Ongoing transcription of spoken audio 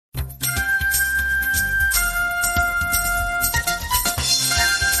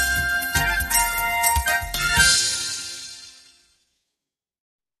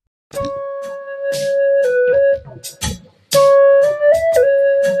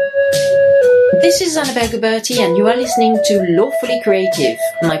This is Annabelle Guberti and you are listening to Lawfully Creative,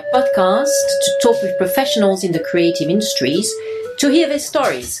 my podcast to talk with professionals in the creative industries to hear their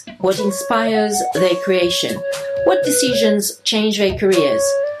stories, what inspires their creation, what decisions change their careers,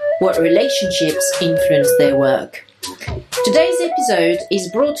 what relationships influence their work. Today's episode is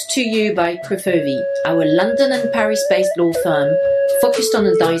brought to you by Prefervi, our London and Paris-based law firm focused on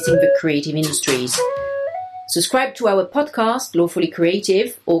advising the creative industries. Subscribe to our podcast, Lawfully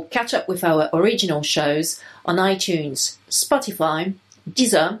Creative, or catch up with our original shows on iTunes, Spotify,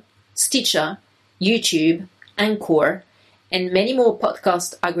 Deezer, Stitcher, YouTube, Anchor, and many more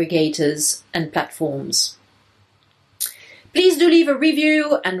podcast aggregators and platforms. Please do leave a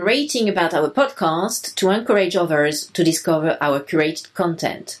review and rating about our podcast to encourage others to discover our curated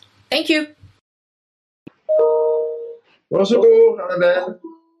content. Thank you. Bonjour, Annabelle.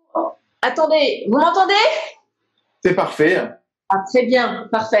 Attendez, vous m'entendez? C'est parfait. Ah, très bien,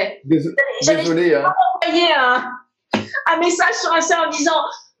 parfait. Désolé. J'avais envoyé un message sur Insta en disant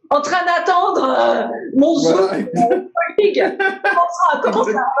en train d'attendre mon Zoom politique. Comment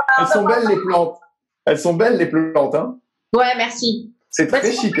ça Elles sont belles les plantes. Elles sont belles les plantes, hein? Ouais, merci. C'est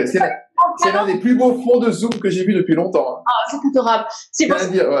très chic. C'est l'un des plus beaux fonds de Zoom que j'ai vu depuis longtemps. Hein. Ah, c'est adorable. C'est pour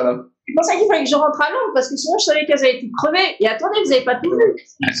ça qu'il fallait que je rentre à Londres parce que sinon je savais qu'elles avaient tout crevé. Et attendez, vous n'avez pas tout vu.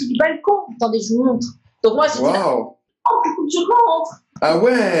 C'est du balcon. Attendez, je vous montre. Donc moi, j'ai dit, je rentre. Ah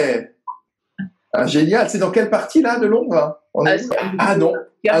ouais. Ah, génial. C'est dans quelle partie là de Londres? Non.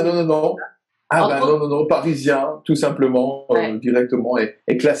 Non. Parisien, tout simplement, directement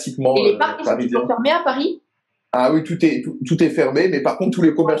et classiquement. Et les parcs sont fermés à Paris? Ah oui, tout est fermé, mais par contre tous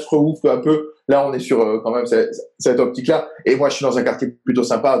les commerces rouvrent peu à peu. Là, on est sur quand même cette optique-là. Et moi, je suis dans un quartier plutôt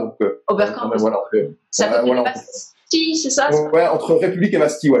sympa, donc. Oberkampf. C'est à côté de Bastille, c'est ça? Ouais, entre République et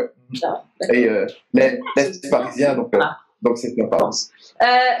Bastille, ouais. Et l'Est parisien, donc c'est sympa.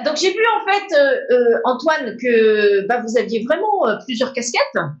 Donc j'ai vu en fait, Antoine, que vous aviez vraiment plusieurs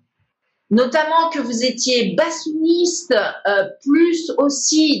casquettes, notamment que vous étiez bassoniste, plus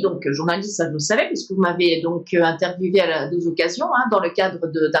aussi, donc journaliste, ça je le savais, puisque vous m'avez donc interviewé à deux occasions, dans le cadre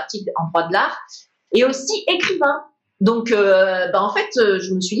d'articles en droit de l'art, et aussi écrivain. Donc, en fait,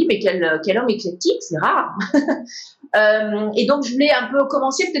 je me suis dit, mais quel homme éclectique, c'est rare. Et donc, je voulais un peu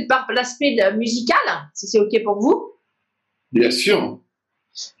commencer peut-être par l'aspect musical, si c'est OK pour vous. Bien sûr.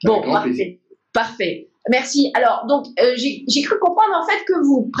 Bon, parfait. Merci. Alors, donc, j'ai cru comprendre en fait que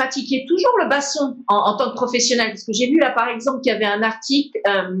vous pratiquiez toujours le basson en tant que professionnel, parce que j'ai vu là, par exemple, qu'il y avait un article,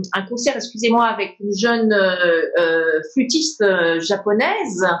 un concert, excusez-moi, avec une jeune flûtiste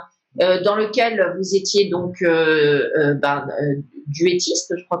japonaise. Dans lequel vous étiez donc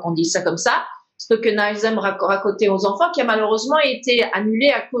duettiste, je crois qu'on dit ça comme ça, Stockenheim raconté aux enfants, qui a malheureusement été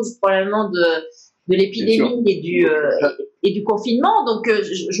annulé à cause probablement de l'épidémie et du confinement. Donc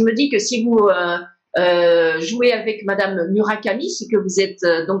je me dis que si vous jouez avec Madame Murakami, c'est que vous êtes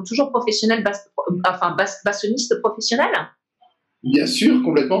donc toujours professionnel, bassoniste professionnel. Bien sûr,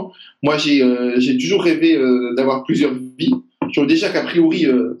 complètement. Moi, j'ai toujours rêvé d'avoir plusieurs vies. Je trouve déjà qu'a priori,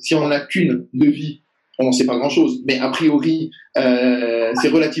 si on n'en a qu'une de vie, on n'en sait pas grand-chose, mais a priori, c'est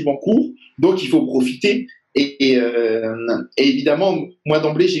relativement court, donc il faut profiter. Et évidemment, moi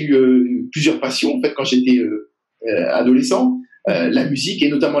d'emblée, j'ai eu plusieurs passions en fait quand j'étais adolescent, la musique et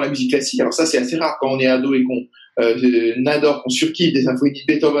notamment la musique classique. Alors ça, c'est assez rare quand on est ado et qu'on adore, qu'on surkiffe des symphonies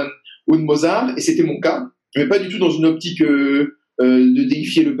de Beethoven ou de Mozart, et c'était mon cas, mais pas du tout dans une optique de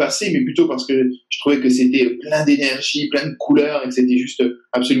déifier le passé, mais plutôt parce que je trouvais que c'était plein d'énergie, plein de couleurs et que c'était juste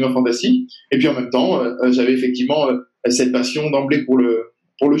absolument fantastique. Et puis en même temps, j'avais effectivement cette passion d'emblée pour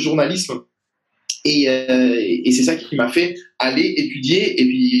le journalisme. Et c'est ça qui m'a fait aller étudier et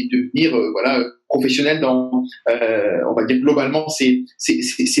puis devenir professionnel dans, on va dire globalement, ces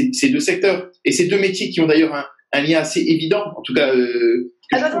deux secteurs. Et ces deux métiers qui ont d'ailleurs un lien assez évident, en tout cas...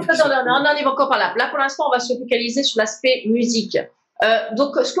 Attends, on arrive encore par là. Là, pour l'instant, on va se focaliser sur l'aspect musique.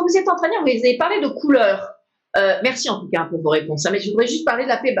 Donc, ce que vous êtes en train de dire, vous avez parlé de couleurs. Merci en tout cas pour vos réponses. Mais je voudrais juste parler de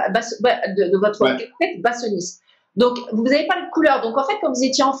l'aspect de votre casquette bassoniste. Donc, vous avez parlé de couleurs. Donc, en fait, quand vous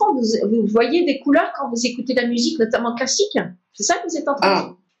étiez enfant, vous voyez des couleurs quand vous écoutez de la musique, notamment classique. C'est ça que vous êtes en train de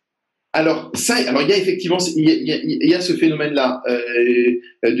dire? Alors il y a effectivement il y a ce phénomène-là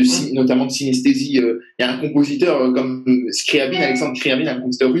notamment de synesthésie. Il y a un compositeur comme Alexandre Scriabine, un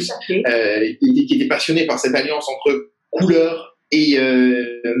compositeur russe qui était passionné par cette alliance entre couleurs et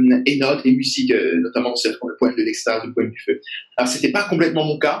notes et musique, notamment le poème de l'extase, le poème du feu. Alors c'était pas complètement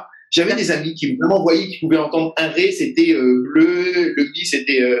mon cas. J'avais des amis qui vraiment voyaient, qui pouvaient entendre un ré, c'était bleu, le mi,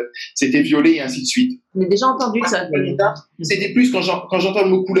 c'était violet et ainsi de suite. J'ai déjà entendu ça. C'était plus quand j'entends le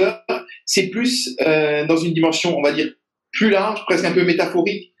mot couleur, c'est plus dans une dimension, on va dire, plus large, presque un peu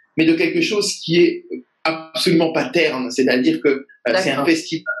métaphorique, mais de quelque chose qui est absolument pas terne. C'est-à-dire que c'est un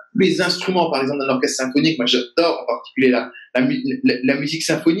festival. Tous les instruments, par exemple, d'un orchestre symphonique, moi j'adore en particulier la musique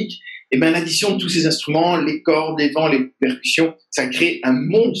symphonique, et ben l'addition de tous ces instruments, les cordes, les vents, les percussions, ça crée un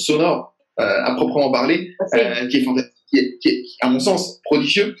monde sonore à proprement parler, qui est fantastique, qui est, à mon sens,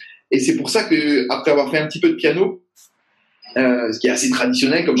 prodigieux. Et c'est pour ça que, après avoir fait un petit peu de piano, ce qui est assez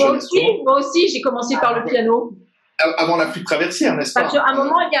traditionnel comme chose. Moi aussi, j'ai commencé par le piano. Avant la flûte traversière, n'est-ce pas? Parce qu'à un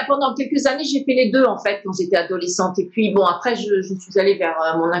moment, pendant quelques années, j'ai fait les deux, en fait, quand j'étais adolescente. Et puis, bon, après, je suis allée vers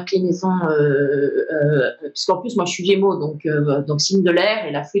mon inclinaison, puisqu'en plus, moi, je suis Gémeaux, donc signe de l'air,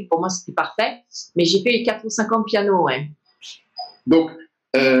 et la flûte, pour moi, c'était parfait. Mais j'ai fait 4 ou 5 ans de piano, ouais. Donc,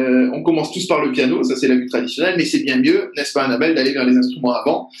 on commence tous par le piano, ça c'est la vue traditionnelle, mais c'est bien mieux, n'est-ce pas Annabelle, d'aller vers les instruments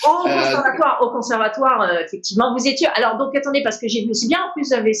avant. Au conservatoire, effectivement, vous étiez. Alors donc attendez, parce que j'ai vu aussi bien, en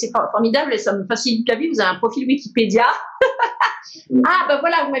plus c'est formidable et ça me facilite la vie. Vous avez un profil Wikipédia. Ah ben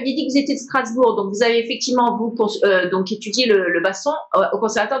voilà, vous m'aviez dit que vous étiez de Strasbourg, donc vous avez effectivement donc étudié le basson au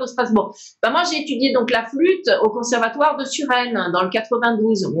conservatoire de Strasbourg. Ben moi j'ai étudié donc la flûte au conservatoire de Suresnes dans le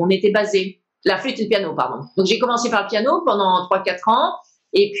 92 où on était basé. La flûte et le piano, pardon. Donc j'ai commencé par le piano pendant 3-4 ans.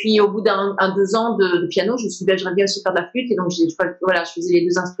 Et puis, au bout d'un 2 ans de piano, je me suis dit, j'aimerais bien aussi faire de la flûte. Et donc, je faisais les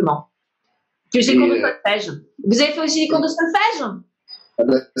 2 instruments. Tu faisais les cours de solfège. Vous avez fait aussi les cours de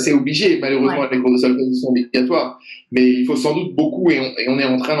solfège? C'est obligé. Malheureusement, les cours de solfège sont obligatoires. Mais il faut sans doute beaucoup, et on est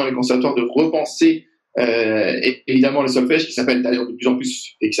en train dans les conservatoires de repenser, évidemment, le solfège, qui s'appelle d'ailleurs de plus en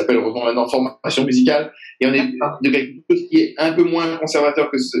plus, et qui s'appelle heureusement maintenant formation musicale. Et on est de quelque chose qui est un peu moins conservateur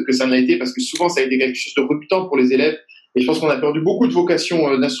que ça n'a été, parce que souvent, ça a été quelque chose de rebutant pour les élèves. Et je pense qu'on a perdu beaucoup de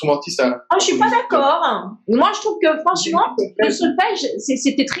vocations d'instrumentistes. Je suis pas d'accord. Moi, je trouve que franchement, le solfège,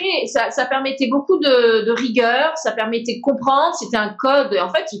 c'était ça permettait beaucoup de rigueur, ça permettait de comprendre. C'était un code. En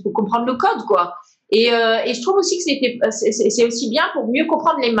fait, il faut comprendre le code, quoi. Et je trouve aussi que c'est aussi bien pour mieux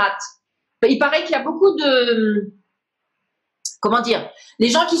comprendre les maths. Il paraît qu'il y a beaucoup de, comment dire, les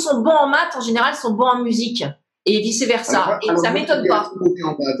gens qui sont bons en maths en général sont bons en musique et vice versa. Et ça m'étonne pas.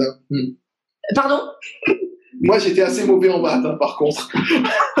 Pardon? Moi, j'étais assez mauvais en maths, par contre.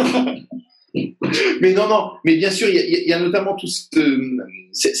 Mais non. Mais bien sûr, il y a notamment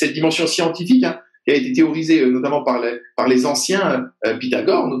cette dimension scientifique qui a été théorisée notamment par les anciens,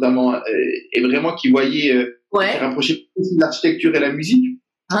 Pythagore notamment, et vraiment qui voyait rapprocher l'architecture et la musique,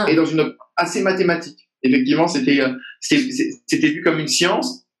 et dans une optique assez mathématique. Effectivement, c'était vu comme une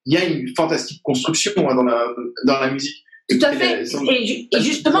science. Il y a une fantastique construction dans la musique. Tout à fait. Et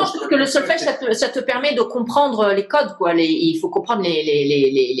justement, je trouve que le solfège, ça te permet de comprendre les codes, quoi. Il faut comprendre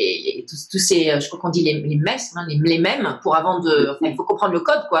tous ces, je crois qu'on dit les messes, les mèmes, il faut comprendre le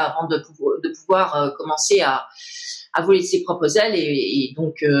code, quoi, avant de pouvoir commencer à voler de ses propres ailes et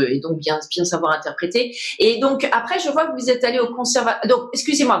donc bien savoir interpréter. Et donc après, je vois que vous êtes allé au conservatoire. Donc,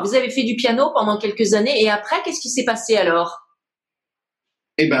 excusez-moi, vous avez fait du piano pendant quelques années et après, qu'est-ce qui s'est passé alors?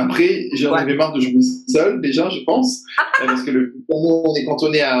 Et ben après, j'en avais marre de jouer seul, déjà, je pense, parce que le piano, on est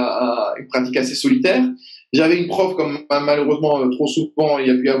cantonné à une pratique assez solitaire. J'avais une prof, comme malheureusement trop souvent il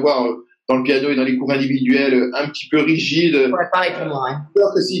y a pu y avoir dans le piano et dans les cours individuels, un petit peu rigide. Ouais, pareil pour moi.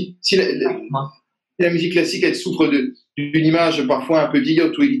 Alors que si la musique classique, elle souffre d'une image parfois un peu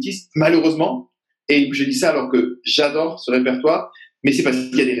vieillotte ou élitiste, malheureusement, et je dis ça alors que j'adore ce répertoire, mais c'est parce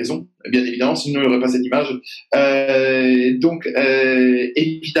qu'il y a des raisons, bien évidemment, sinon il n'y aurait pas cette image. Donc,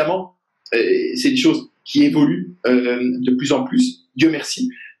 évidemment, c'est des choses qui évoluent de plus en plus, Dieu merci.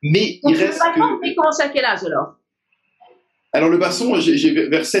 Mais donc, il reste que... Vous avez commencé à quel âge alors? Alors le basson, j'ai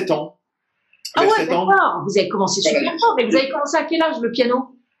vers 7 ans. Ah ouais, d'accord. Vous avez commencé super tôt, mais vous avez commencé à quel âge le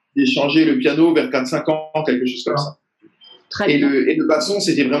piano? J'ai changé le piano vers 4-5 ans, quelque chose comme ça. Très bien. Et le basson,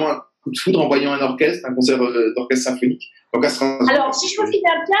 c'était vraiment un coup de foudre en voyant un orchestre, un concert d'orchestre symphonique. Donc, alors, si je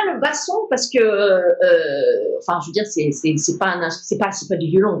considère bien le basson, parce que, je veux dire, c'est pas du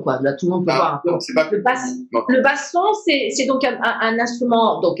violon, quoi. Là, tout le monde peut voir. Non, c'est pas le basson, c'est donc un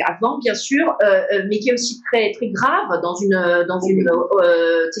instrument, donc avant, bien sûr, mais qui est aussi très, très grave, dans une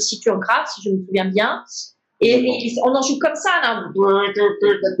tessiture grave, si je me souviens bien. Et on en joue comme ça, là.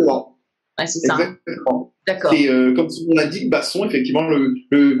 Exactement. Ouais, c'est ça. Exactement. D'accord. Et comme son nom l'indique, basson, effectivement,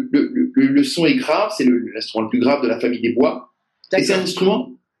 le son est grave, c'est l'instrument le plus grave de la famille des bois. D'accord. Et c'est un instrument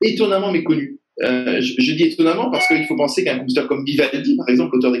étonnamment méconnu. je dis étonnamment parce qu'il faut penser qu'un compositeur comme Vivaldi, par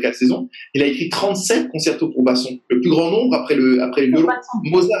exemple, l'auteur des 4 saisons, il a écrit 37 concertos pour basson, le plus grand nombre après le violon.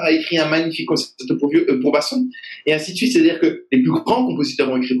 Mozart a écrit un magnifique concerto pour basson, et ainsi de suite. C'est-à-dire que les plus grands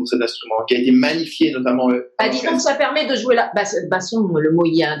compositeurs ont écrit pour cet instrument, qui a été magnifié notamment. Dis donc, ça permet de jouer la basson. Le mot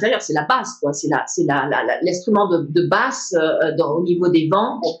y est à l'intérieur, c'est la basse, quoi. C'est l'instrument de basse au niveau des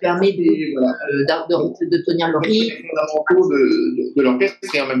vents qui permet de tenir le rythme. C'est fondamentaux de l'orchestre,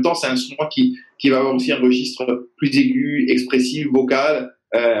 et en même temps, c'est un instrument qui va avoir aussi un registre plus aigu, expressif, vocal,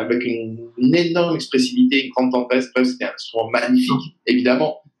 avec une énorme expressivité, une grande tendresse. Bref, c'était un instrument magnifique,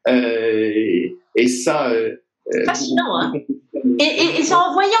 évidemment. Et ça... fascinant, hein. Et c'est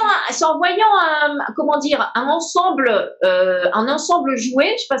en voyant comment dire, un ensemble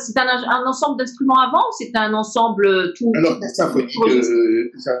joué. Je sais pas, c'était un ensemble d'instruments avant ou c'était un ensemble tout. Un orchestre symphonique,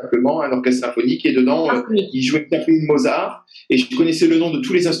 tout simplement, un orchestre symphonique, et dedans, il jouait une symphonie de Mozart, et je connaissais le nom de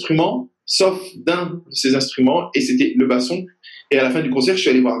tous les instruments, sauf d'un de ces instruments, et c'était le basson. Et à la fin du concert, je suis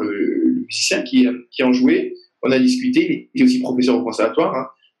allé voir le musicien qui en jouait. On a discuté. Il était aussi professeur au conservatoire, hein.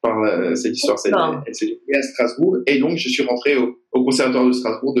 Cette histoire, elle s'est jouée à Strasbourg, et donc je suis rentré au conservatoire de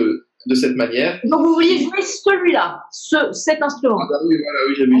Strasbourg de cette manière. Donc vous vouliez jouer celui-là, cet instrument. Oui,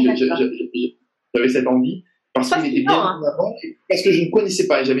 j'avais cette envie, parce qu'il était bien en avant, parce que je ne connaissais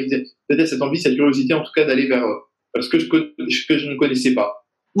pas, et j'avais peut-être cette envie, cette curiosité en tout cas d'aller vers ce que je ne connaissais pas.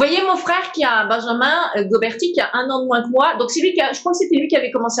 Vous voyez mon frère Benjamin Goberti, qui a 1 an de moins que moi. Donc c'est lui je crois que c'était lui qui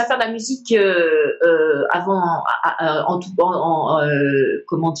avait commencé à faire de la musique avant, au tout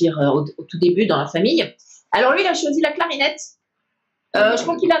début dans la famille. Alors lui, il a choisi la clarinette. Je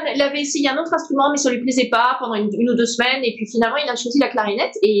crois qu'il avait essayé un autre instrument, mais ça lui plaisait pas pendant une ou 2 semaines. Et puis finalement, il a choisi la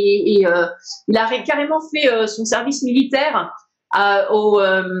clarinette, et il a carrément fait son service militaire au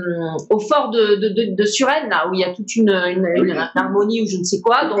fort de Suresnes, là où il y a toute une harmonie ou je ne sais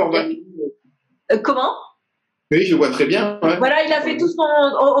quoi. Donc, comment? Oui, je vois très bien. Ouais. Voilà, il a fait tout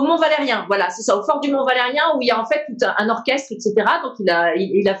au Mont Valérien. Voilà, c'est ça, au fort du Mont Valérien, où il y a en fait tout un orchestre, etc. Donc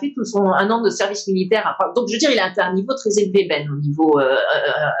il a fait tout 1 an de service militaire. Enfin, donc je veux dire, il a atteint un niveau très élevé, Ben, au niveau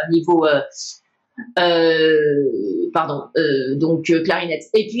donc clarinette.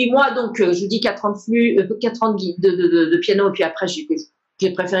 Et puis moi, donc je vous dis 4 ans de piano, et puis après j'ai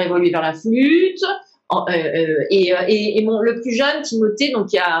préféré évoluer vers la flûte. Et le plus jeune, Timothée, donc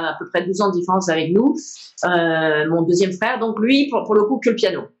qui a à peu près 12 ans de différence avec nous, mon deuxième frère, donc lui pour le coup que le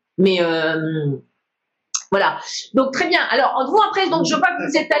piano. Mais voilà. Donc très bien. Alors vous après, donc je vois que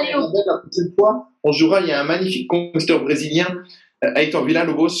vous êtes allé cette fois, on jouera. Il y a un magnifique compositeur brésilien, Heitor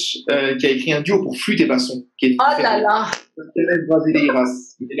Villa-Lobos, qui a écrit un duo pour flûte et basson. Oh là là! Il est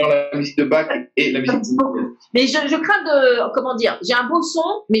dans la musique de Bach et la musique de... Mais je crains comment dire, j'ai un beau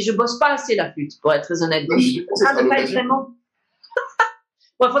son, mais je bosse pas assez la flûte, pour être très honnête. Je crains de pas être vraiment...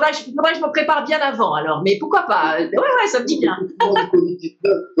 Bon, faudrait que je me prépare bien avant, alors. Mais pourquoi pas? Ouais, ça me dit bien.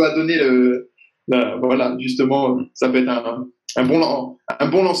 Doit donner voilà, justement, ça peut être un bon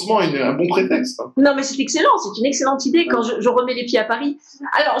lancement, un bon prétexte. Non, mais c'est excellent, c'est une excellente idée quand je remets les pieds à Paris.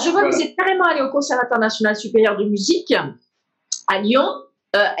 Alors, je vois que vous êtes carrément allé au Conservatoire national supérieur de musique à Lyon,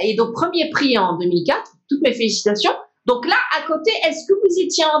 et donc premier prix en 2004. Toutes mes félicitations. Donc là, à côté, est-ce que vous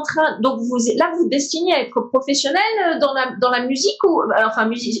étiez en train, donc vous destinez à être professionnel dans la musique, ou enfin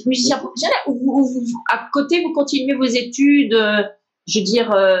musicien professionnel, ou à côté vous continuez vos études, je veux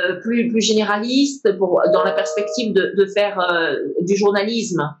dire plus généralistes, dans la perspective de faire du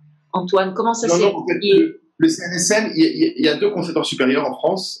journalisme. Antoine, comment ça s'est fait, le CNSM, il y a 2 conservatoires supérieurs en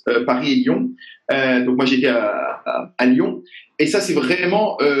France, Paris et Lyon. Donc moi j'étais à Lyon, et ça c'est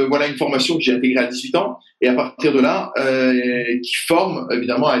vraiment voilà une formation que j'ai intégrée à 18 ans, et à partir de là qui forme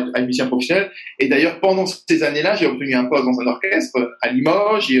évidemment à un musicien professionnel. Et d'ailleurs pendant ces années-là, j'ai obtenu un poste dans un orchestre à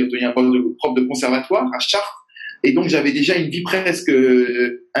Limoges, j'ai obtenu un poste de prof de conservatoire à Chartres, et donc j'avais déjà une vie presque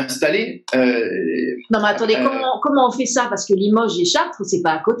installée. Non mais attendez, comment on fait ça? Parce que Limoges et Chartres, c'est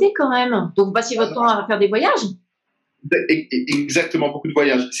pas à côté quand même. Donc vous passiez votre temps à faire des voyages? Exactement, beaucoup de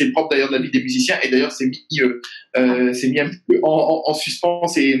voyages. C'est le propre d'ailleurs de la vie des musiciens, et d'ailleurs c'est mis un petit peu en suspens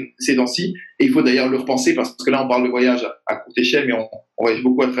ces temps-ci, et il faut d'ailleurs le repenser, parce que là on parle de voyage à courte échelle, mais on voyage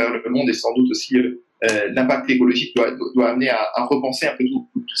beaucoup à travers le monde, et sans doute aussi l'impact écologique doit amener à repenser un peu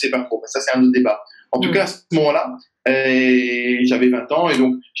tous ces parcours. Ça c'est un autre débat. En tout cas, à ce moment-là, j'avais 20 ans, et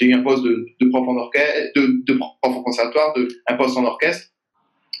donc j'ai eu un poste de prof en orchestre, de prof en conservatoire, un poste en orchestre.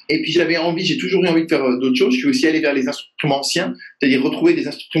 Et puis j'ai toujours eu envie de faire d'autres choses. Je suis aussi allé vers les instruments anciens, c'est-à-dire retrouver des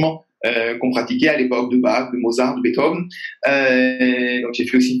instruments qu'on pratiquait à l'époque de Bach, de Mozart, de Beethoven. Donc j'ai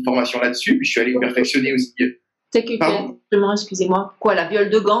fait aussi une formation là-dessus, puis je suis allé perfectionner aussi. C'est quel instrument, excusez-moi? Quoi, la viole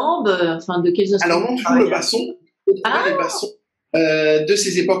de gambe? Enfin, de quels instruments? Alors non, toujours le basson. Les bassons de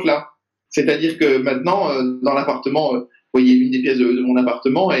ces époques-là. C'est-à-dire que maintenant, dans l'appartement, vous voyez l'une des pièces de mon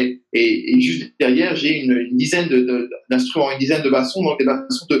appartement et juste derrière, j'ai une dizaine d'instruments, une dizaine de bassons, donc des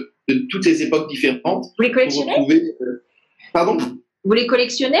bassons de toutes les époques différentes. Vous les collectionnez? Pardon? Vous les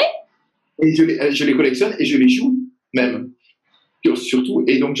collectionnez? Et je les collectionne et je les joue même, surtout.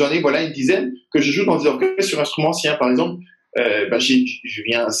 Et donc, j'en ai une dizaine que je joue dans des orchestres sur instruments anciens. Par exemple, je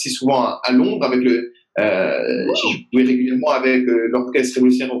viens assez souvent à Londres avec j'ai joué régulièrement avec l'orchestre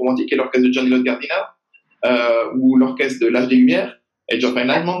révolutionnaire romantique et l'orchestre de John Elliott Gardiner, ou l'orchestre de l'Âge des Lumières et George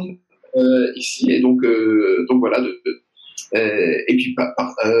Lineman ici. Et donc voilà. Et puis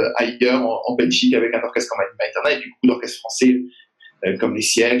ailleurs en Belgique avec un orchestre comme Maïtana et puis beaucoup d'orchestres français comme les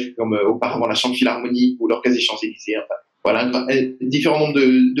Siècles, comme auparavant la Chambre Philharmonique ou l'orchestre des Champs-Élysées. Enfin, voilà, différents nombres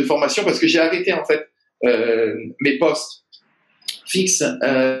de formations parce que j'ai arrêté en fait mes postes fixes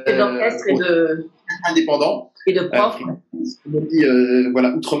d'orchestre et de indépendants et de prof.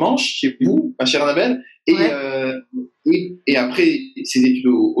 outre-Manche chez vous, ma chère Annabelle, et après ces études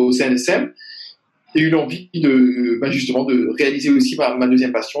au CNSM, j'ai eu l'envie justement de réaliser aussi ma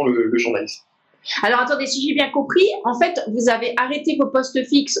deuxième passion, le journalisme. Alors attendez, si j'ai bien compris, en fait, vous avez arrêté vos postes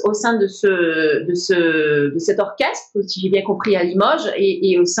fixes au sein de cet orchestre, si j'ai bien compris, à Limoges,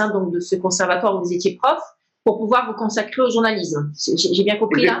 et au sein donc de ce conservatoire où vous étiez prof, pour pouvoir vous consacrer au journalisme. J'ai bien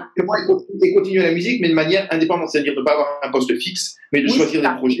compris là? Et continuer la musique, mais de manière indépendante, c'est-à-dire de ne pas avoir un poste fixe, mais de choisir des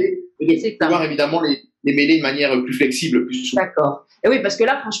projets et de pouvoir évidemment les mêler de manière plus flexible, plus souple. D'accord. Et oui, parce que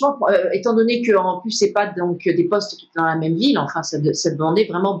là, franchement, étant donné qu'en plus, c'est pas donc des postes qui sont dans la même ville, enfin, ça demandait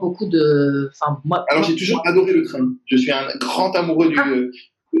vraiment beaucoup de. Alors, j'ai toujours adoré le train. Je suis un grand amoureux quand même.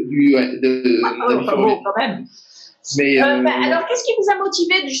 Mais, alors, qu'est-ce qui vous a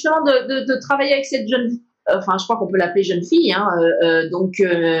motivé justement de travailler avec cette jeune, enfin, je crois qu'on peut l'appeler jeune fille,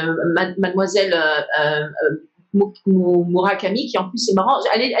 mademoiselle Murakami, qui en plus c'est marrant,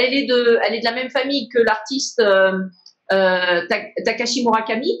 elle est de la même famille que l'artiste Takashi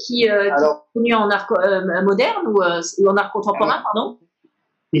Murakami, qui est connu en art moderne ou en art contemporain, pardon.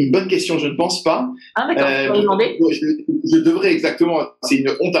 Une bonne question, je ne pense pas. Ah d'accord, je vais demander. Je devrais exactement, c'est une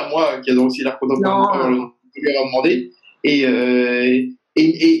honte à moi qui adore aussi l'art contemporain, je lui ai demandé. Et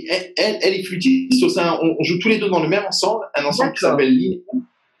elle est flûtiste au sein, on joue tous les deux dans le même ensemble, un ensemble qui s'appelle Linéa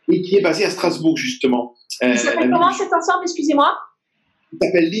et qui est basé à Strasbourg justement. Il s'appelle comment cet ensemble, excusez-moi? Il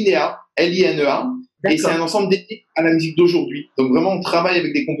s'appelle Linéa, Linea, et c'est un ensemble dédié à la musique d'aujourd'hui. Donc vraiment, on travaille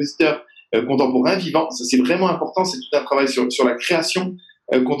avec des compositeurs contemporains vivants, ça c'est vraiment important, c'est tout un travail sur la création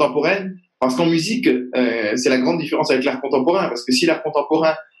contemporaine, parce qu'en musique, c'est la grande différence avec l'art contemporain, parce que si l'art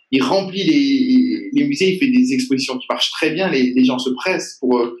contemporain il remplit les musées, il fait des expositions qui marchent très bien, les gens se pressent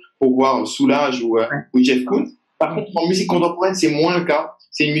pour voir Soulage ou Jeff Koons. Par contre, en musique contemporaine, c'est moins le cas.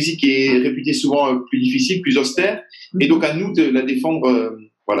 C'est une musique qui est réputée souvent plus difficile, plus austère, et donc à nous de la défendre,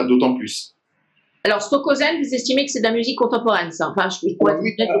 d'autant plus. Alors, Stockhausen, vous estimez que c'est de la musique contemporaine, ça? Enfin, Stockhausen,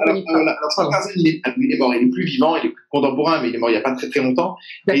 il est mort, il est plus vivant, il est plus contemporain, mais il est mort il n'y a pas très très longtemps.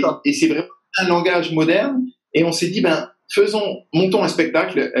 Et c'est vraiment un langage moderne, et on s'est dit, montons un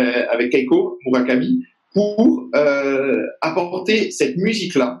spectacle avec Keiko Murakami pour apporter cette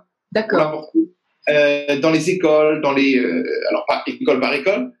musique-là. D'accord. Dans les écoles, alors pas école par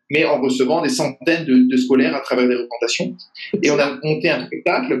école, mais en recevant des centaines de scolaires à travers des représentations. Et on a monté un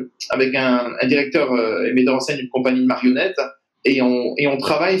spectacle avec un directeur et metteur en scène d'une compagnie de marionnettes, et on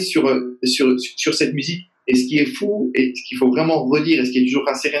travaille sur cette musique. Et ce qui est fou, et ce qu'il faut vraiment redire, et ce qui est toujours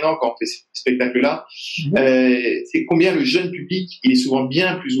rassérénant quand on fait ce spectacle-là, c'est combien le jeune public, il est souvent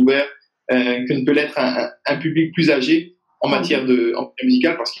bien plus ouvert que ne peut l'être un public plus âgé en matière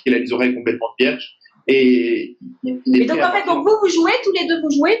musicale, parce qu'il a les oreilles complètement vierges. Et donc en fait, vous jouez, tous les deux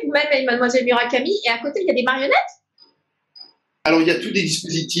vous jouez, vous-même et mademoiselle Murakami, et à côté il y a des marionnettes? Alors il y a tous des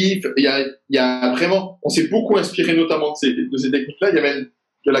dispositifs, il y a vraiment, on s'est beaucoup inspiré notamment de ces techniques-là, il y a même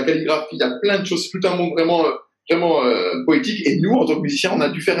de la calligraphie, il y a plein de choses, c'est tout un monde vraiment poétique, et nous en tant que musiciens on a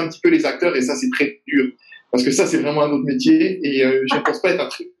dû faire un petit peu les acteurs, et ça c'est très dur, parce que ça c'est vraiment un autre métier, et je ne pense pas être un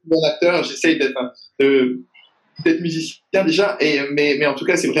très bon acteur, j'essaye d'être musicien déjà, mais en tout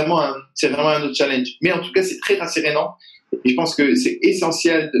cas c'est vraiment un autre challenge. Mais en tout cas c'est très rassérénant, et je pense que c'est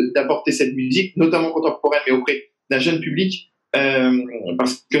essentiel d'apporter cette musique, notamment contemporaine, mais auprès d'un jeune public,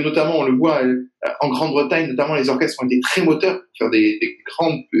 parce que notamment on le voit en Grande-Bretagne, notamment les orchestres ont été très moteurs pour faire des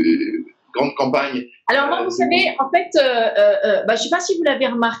grandes campagnes. Alors moi vous savez, en fait, je ne sais pas si vous l'avez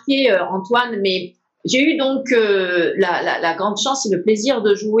remarqué Antoine, mais j'ai eu donc la grande chance et le plaisir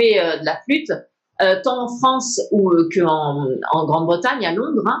de jouer de la flûte, tant en France qu'en Grande-Bretagne, à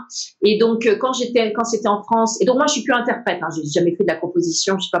Londres. Et donc, quand c'était en France, et donc moi, je suis plus interprète. J'ai jamais fait de la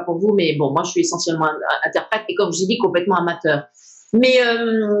composition, je sais pas pour vous, mais bon, moi, je suis essentiellement interprète et comme je vous ai dit, complètement amateur. Mais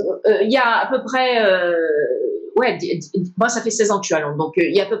il y a à peu près, moi ça fait 16 ans que je suis à Londres, donc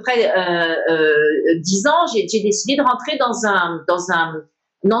il y a à peu près 10 ans, j'ai décidé de rentrer dans un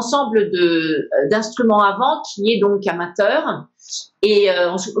ensemble d'instruments à vent qui est donc amateur. Et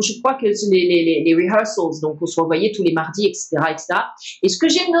je crois que les rehearsals, donc on se revoyait tous les mardis, etc., etc. Et ce que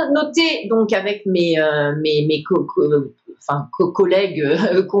j'ai noté donc avec mes collègues,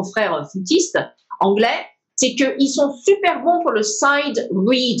 confrères flûtistes anglais, c'est qu'ils sont super bons pour le side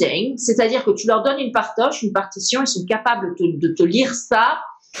reading, c'est-à-dire que tu leur donnes une partition, ils sont capables de te lire ça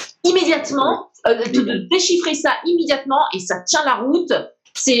immédiatement, de déchiffrer ça immédiatement, et ça tient la route.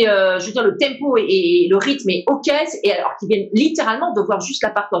 C'est, je veux dire, le tempo et le rythme est ok, et alors qu'ils viennent littéralement de voir juste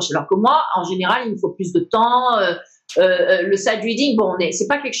la partoche. Alors que moi, en général, il me faut plus de temps. Le side reading, bon, c'est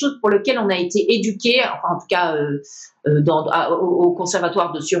pas quelque chose pour lequel on a été éduqué, enfin en tout cas au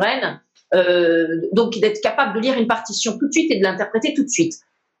conservatoire de Suresnes. Donc d'être capable de lire une partition tout de suite et de l'interpréter tout de suite.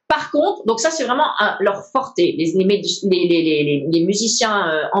 Par contre, donc ça c'est vraiment leur forte. Les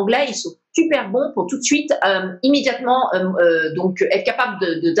musiciens anglais, ils sont super bons pour tout de suite, immédiatement, donc être capable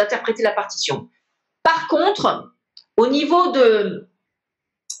d'interpréter la partition. Par contre, au niveau de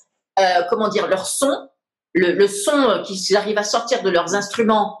comment dire, leur son, le son qu'ils arrivent à sortir de leurs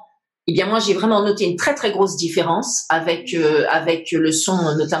instruments, eh bien moi j'ai vraiment noté une très très grosse différence avec le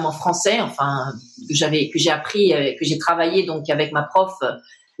son notamment français, enfin que j'ai appris, que j'ai travaillé donc avec ma prof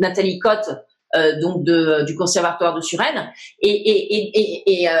Nathalie Cotte, donc du conservatoire de Suresnes,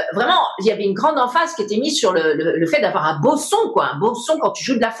 et vraiment il y avait une grande emphase qui était mise sur le fait d'avoir un beau son quand tu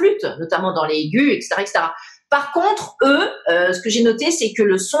joues de la flûte, notamment dans les aigus, etc., etc. Par contre, eux, ce que j'ai noté, c'est que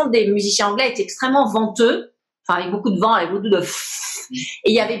le son des musiciens anglais est extrêmement venteux, enfin avec beaucoup de vent, avec beaucoup de et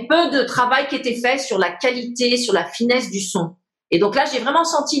il y avait peu de travail qui était fait sur la qualité, sur la finesse du son. Et donc là, j'ai vraiment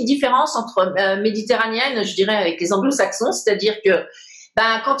senti une différence entre méditerranéenne, je dirais, avec les anglo-saxons, c'est-à-dire que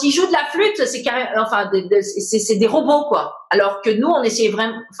quand ils jouent de la flûte, c'est carrément, c'est des robots, quoi. Alors que nous, on essayait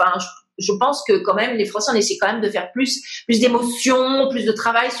vraiment, je pense que quand même, les Français, on essaie quand même de faire plus d'émotion, plus de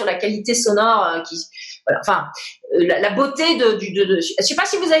travail sur la qualité sonore, la beauté je sais pas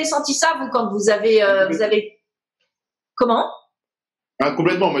si vous avez senti ça, vous, quand vous avez comment? Ah,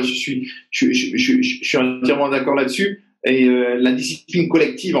 complètement. Moi, je suis entièrement d'accord là-dessus. Et la discipline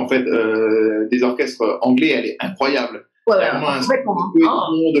collective, en fait, des orchestres anglais, elle est incroyable. Ouais, Il y a vraiment un son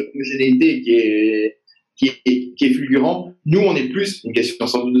de homogénéité qui est fulgurant. Nous, on est plus une question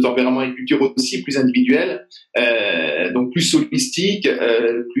sans doute de tempérament et culture aussi, plus individuelle, donc plus solistique,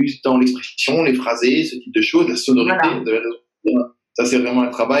 plus dans l'expression, les phrasés, ce type de choses, la sonorité. Voilà. Ça, c'est vraiment un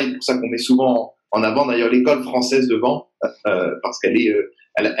travail. C'est pour ça qu'on met souvent en avant d'ailleurs l'école française de vent, parce qu'elle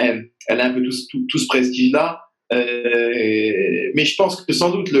a un peu tout ce prestige-là. Mais je pense que sans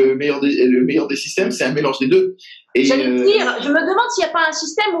doute le meilleur des systèmes, c'est un mélange des deux. J'allais dire, je me demande s'il n'y a pas un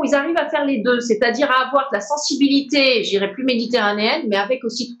système où ils arrivent à faire les deux, c'est-à-dire à avoir de la sensibilité, je dirais plus méditerranéenne, mais avec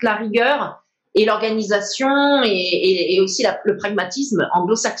aussi toute la rigueur et l'organisation et aussi le pragmatisme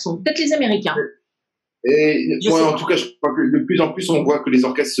anglo-saxon. Peut-être les Américains. En tout cas, je crois que de plus en plus, on voit que les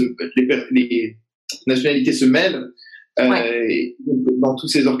orchestres, les nationalités se mêlent. Et dans tous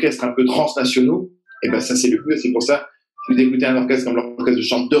ces orchestres un peu transnationaux, et ça c'est le mieux. C'est pour ça que vous écoutez un orchestre comme l'orchestre de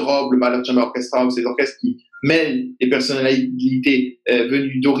chambre d'Europe, le Mahler Chamber Orchestra, ou ces orchestres qui mêlent les personnalités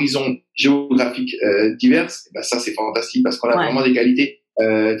venues d'horizons géographiques diverses. Ça c'est fantastique parce qu'on a vraiment des qualités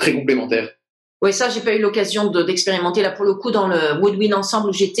très complémentaires. Oui, ça, j'ai pas eu l'occasion d'expérimenter. Là, pour le coup, dans le Woodwind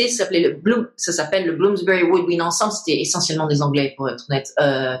Ensemble où j'étais, ça s'appelle le Bloomsbury Woodwind Ensemble. C'était essentiellement des Anglais, pour être honnête.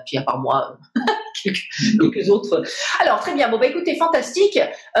 Puis à part moi, quelques autres. Alors, très bien. Bon, écoutez, fantastique.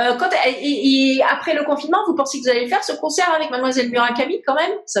 Et après le confinement, vous pensez que vous allez faire ce concert avec Mademoiselle Murakami quand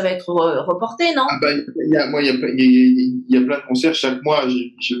même? Ça va être reporté, non? Il y a plein de concerts chaque mois.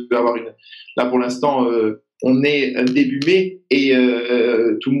 Je vais avoir là pour l'instant. On est début mai et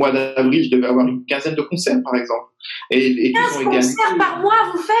tout le mois d'avril, je devais avoir une quinzaine de concerts, par exemple. Et 15 concerts par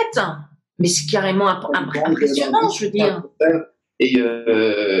mois, vous faites? Mais c'est carrément impressionnant, je veux dire. Et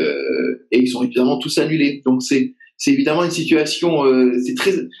ils sont évidemment tous annulés. Donc c'est évidemment une situation.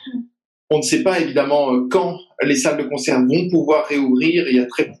 On ne sait pas évidemment quand les salles de concert vont pouvoir réouvrir. Il y a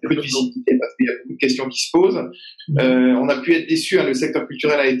très peu de visibilité parce qu'il y a beaucoup de questions qui se posent. On a pu être déçus. Le secteur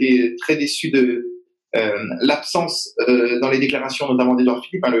culturel a été très déçu de l'absence dans les déclarations, notamment d'Édouard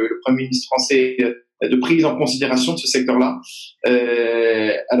Philippe, le Premier ministre français, de prise en considération de ce secteur-là,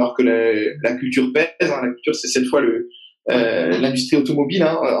 alors que la culture pèse. La culture, c'est cette fois l'industrie automobile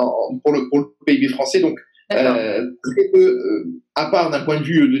pour le PIB français. Donc, très peu, à part d'un point de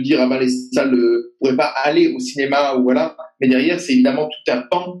vue de dire les salles ne pourraient pas aller au cinéma ou voilà, mais derrière, c'est évidemment tout un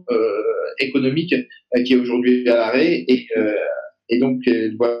pan économique qui est aujourd'hui à l'arrêt Et donc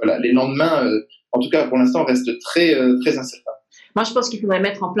voilà, les lendemains, en tout cas pour l'instant, restent très très incertains. Moi, je pense qu'il faudrait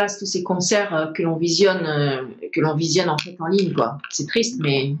mettre en place tous ces concerts que l'on visionne en fait en ligne, quoi. C'est triste,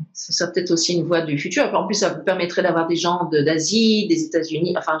 mais ce serait peut-être aussi une voie du futur. En plus, ça vous permettrait d'avoir des gens d'Asie, des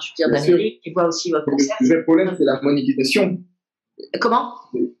États-Unis, enfin, je veux dire d'Amérique, qui voient aussi votre concert. Le vrai problème, c'est la monétisation. Comment ?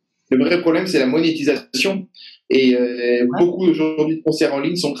 Le vrai problème, c'est la monétisation. Et beaucoup aujourd'hui de concerts en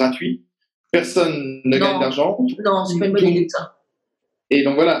ligne sont gratuits. Personne ne gagne d'argent. Non, c'est pas une bonne idée de ça. Et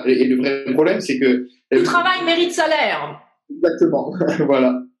donc voilà. Et le vrai problème, c'est que tout travail mérite salaire. Exactement,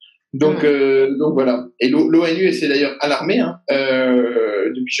 voilà. Donc voilà. Et l'ONU s'est d'ailleurs alarmée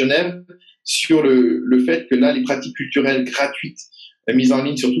depuis Genève sur le fait que là, les pratiques culturelles gratuites mises en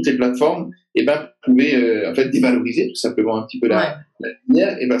ligne sur toutes les plateformes, pouvaient en fait dévaloriser tout simplement un petit peu la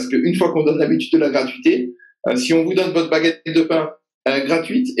lumière. Et parce qu'une fois qu'on donne l'habitude de la gratuité, si on vous donne votre baguette de pain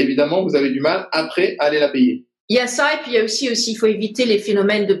gratuite, évidemment, vous avez du mal après à aller la payer. Il y a ça, et puis il y a aussi, il faut éviter les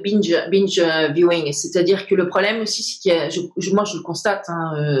phénomènes de binge viewing. C'est-à-dire que le problème aussi, c'est qu'il y a, moi je le constate,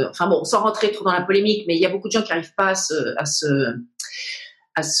 sans rentrer trop dans la polémique, mais il y a beaucoup de gens qui n'arrivent pas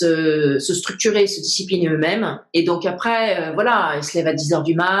à se structurer, se discipliner eux-mêmes. Et donc après, ils se lèvent à 10h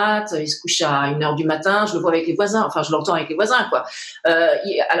du mat, ils se couchent à 1h du matin, je le vois avec les voisins, je l'entends avec les voisins, quoi.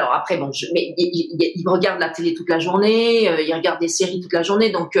 Alors après, ils regardent la télé toute la journée, ils regardent des séries toute la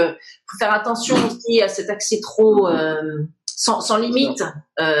journée, donc faut faire attention aussi à cet accès trop sans limite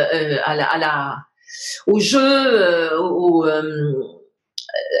aux jeux,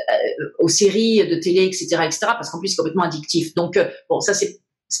 aux séries de télé, etc., parce qu'en plus c'est complètement addictif. Donc ça c'est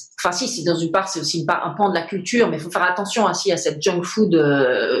dans une part c'est aussi un pan de la culture, mais il faut faire attention aussi à cette junk food,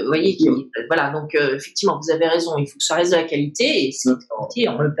 vous voyez, voilà. Donc effectivement, vous avez raison, il faut que ça reste de la qualité, et c'est de la qualité,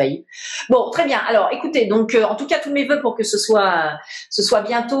 on le paye. Bon, très bien. Alors, écoutez, donc en tout cas, tous mes vœux pour que ce soit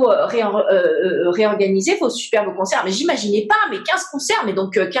bientôt réorganisé. Vos superbes concerts, mais j'imaginais pas, mais 15 concerts, mais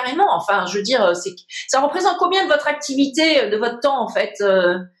donc carrément. Enfin, je veux dire, ça représente combien de votre activité, de votre temps en fait,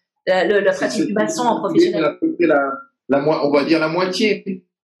 la pratique du basson en professionnel? À peu près on va dire la moitié.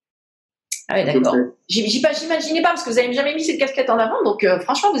 Ah oui, d'accord. J'imaginais pas, parce que vous n'avez jamais mis cette casquette en avant, donc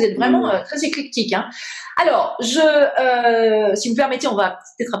franchement, vous êtes vraiment très éclectique. Hein. Alors, si vous me permettez, on va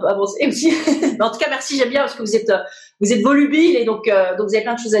peut-être un peu avancer aussi. Mais en tout cas, merci, j'aime bien, parce que vous êtes volubile, et donc vous avez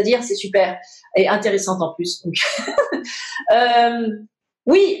plein de choses à dire, c'est super, et intéressante en plus. Donc.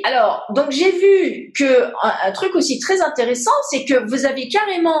 Oui, alors, donc j'ai vu que un truc aussi très intéressant, c'est que vous avez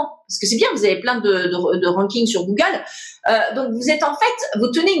carrément, parce que c'est bien, vous avez plein de rankings sur Google, donc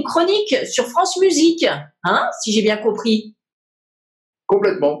vous tenez une chronique sur France Musique, hein, si j'ai bien compris.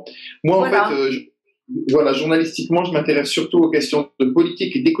 Complètement. Moi, voilà. En fait, journalistiquement, je m'intéresse surtout aux questions de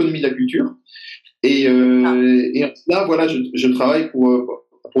politique et d'économie de la culture. Et là, voilà, je travaille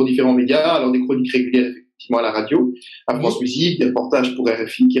pour différents médias, alors des chroniques régulières, effectivement, à la radio, à France Musique, des reportages pour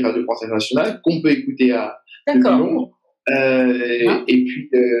RFI, qui est Radio France Internationale, qu'on peut écouter depuis Londres. Et puis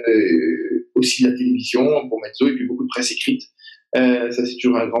aussi la télévision pour Mezzo, et puis beaucoup de presse écrite. Ça, c'est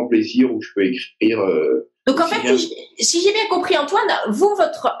toujours un grand plaisir où je peux écrire. Donc en fait, si j'ai bien compris, Antoine,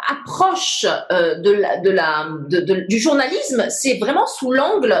 votre approche du journalisme, c'est vraiment sous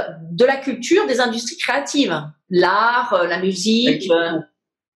l'angle de la culture, des industries créatives, l'art, la musique.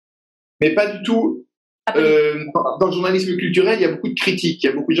 Mais pas du tout. Dans le journalisme culturel, il y a beaucoup de critiques, il y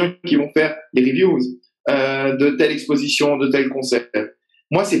a beaucoup de gens qui vont faire des reviews de telle exposition, de tel concert.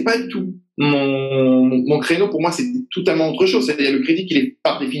 Moi, c'est pas du tout mon créneau. Pour moi, c'est totalement autre chose. C'est-à-dire, le critique, il est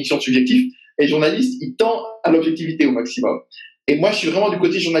par définition subjectif, et le journaliste, il tend à l'objectivité au maximum. Et moi, je suis vraiment du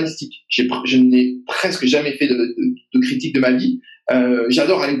côté journalistique. Je n'ai presque jamais fait de critique de ma vie.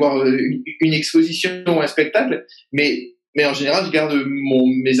 J'adore aller voir une exposition ou un spectacle, mais en général, je garde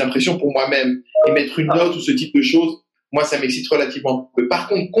mes impressions pour moi-même, et mettre une note ou ce type de choses. Moi, ça m'excite relativement peu. Par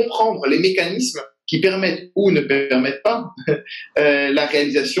contre, comprendre les mécanismes qui permettent ou ne permettent pas la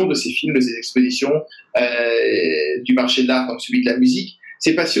réalisation de ces films, de ces expositions, du marché de l'art comme celui de la musique,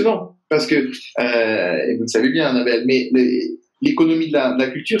 c'est passionnant, parce que, et vous le savez bien, Annabelle, mais l'économie de la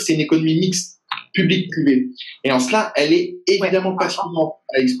culture, c'est une économie mixte, public-privé. Et en cela, elle est évidemment passionnante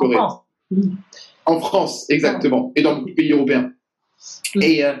à explorer. En France, exactement, et dans beaucoup de pays européens.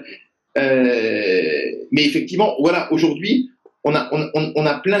 Et mais effectivement, voilà, aujourd'hui, il y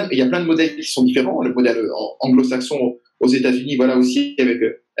a plein de modèles qui sont différents. Le modèle anglo-saxon aux États-Unis, voilà aussi, avec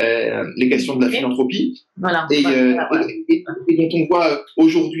les questions de la philanthropie, et dont on voit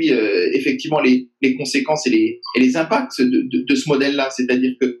aujourd'hui effectivement les conséquences et les impacts de ce modèle-là.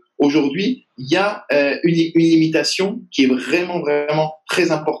 C'est-à-dire que aujourd'hui, il y a une limitation qui est vraiment, vraiment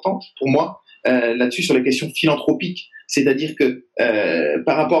très importante pour moi là-dessus, sur la question philanthropique. C'est-à-dire que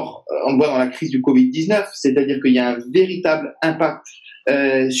par rapport, on le voit dans la crise du Covid-19, c'est-à-dire qu'il y a un véritable impact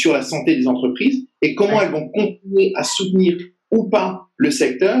sur la santé des entreprises et comment elles vont continuer à soutenir ou pas le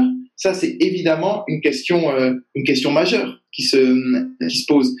secteur. Ça, c'est évidemment une question majeure qui se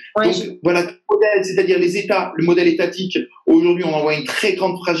pose. Ouais, Donc voilà, c'est-à-dire les États, le modèle étatique. Aujourd'hui, on en voit une très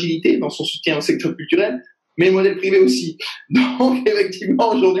grande fragilité dans son soutien au secteur culturel, mais le modèle privé aussi. Donc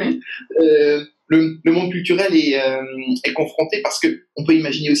effectivement, aujourd'hui, le monde culturel est confronté parce que on peut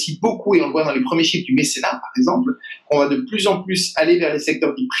imaginer aussi beaucoup, et on le voit dans les premiers chiffres du mécénat, par exemple, qu'on va de plus en plus aller vers les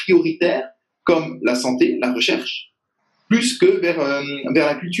secteurs dits prioritaires comme la santé, la recherche, plus que vers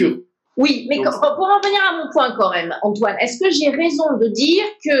la culture. Oui, mais pour en revenir à mon point quand même, Antoine, est-ce que j'ai raison de dire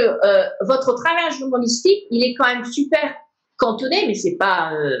que votre travail journalistique, il est quand même super cantonné, mais c'est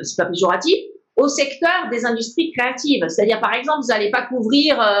pas péjoratif, au secteur des industries créatives. C'est-à-dire, par exemple, vous n'allez pas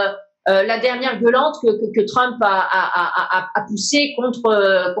couvrir la dernière gueulante que Trump a poussée contre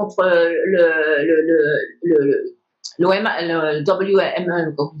le WM,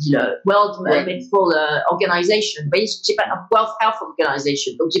 comme on dit, le World Medical Organization. Vous voyez, j'ai pas World Health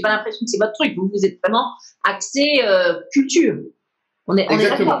Organization. Donc, j'ai pas l'impression que c'est votre truc. Vous êtes vraiment axé culture. On est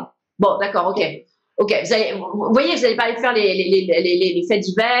d'accord. Bon, d'accord, ok. Vous voyez, vous n'allez pas aller faire les faits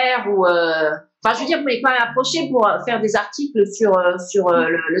divers ou. Enfin, je veux dire, vous m'avez quand même approché pour faire des articles sur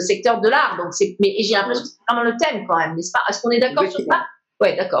le secteur de l'art. Donc, et j'ai l'impression que c'est vraiment le thème quand même, n'est-ce pas? Est-ce qu'on est d'accord sur ça?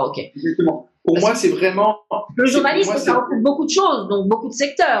 Ouais, d'accord, ok. Exactement. Pour moi, c'est vraiment. Le journalisme, ça recoupe beaucoup de choses, donc beaucoup de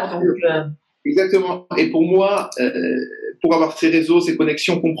secteurs. Donc, Exactement. Et pour moi, pour avoir ces réseaux, ces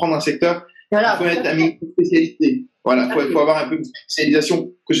connexions, comprendre un secteur, il faut être un minimum de spécialité. Voilà, il faut avoir un peu de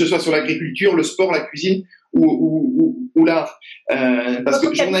spécialisation, que ce soit sur l'agriculture, le sport, la cuisine ou l'art. Parce que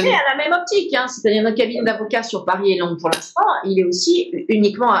notre cabinet a la même optique, hein, c'est-à-dire notre cabinet d'avocats sur Paris et Londres pour l'instant, il est aussi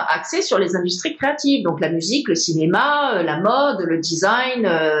uniquement axé sur les industries créatives, donc la musique, le cinéma, la mode, le design,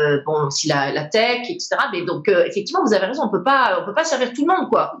 bon aussi la tech, etc. Mais donc effectivement, vous avez raison, on peut pas servir tout le monde,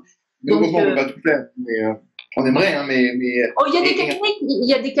 quoi. Donc, on peut pas tout faire, mais on aimerait, hein, mais. Oh, il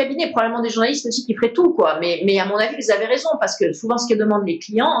y a des cabinets, probablement des journalistes aussi qui feraient tout, quoi. Mais à mon avis, vous avez raison, parce que souvent, ce que demandent les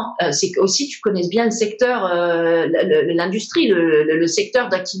clients, c'est que aussi tu connaisses bien le secteur, l'industrie, le secteur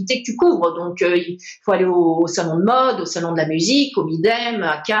d'activité que tu couvres. Donc, il faut aller au salon de mode, au salon de la musique, au Midem,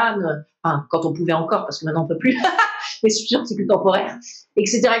 à Cannes, enfin, quand on pouvait encore, parce que maintenant on peut plus. Mais c'est sûr que c'est plus temporaire,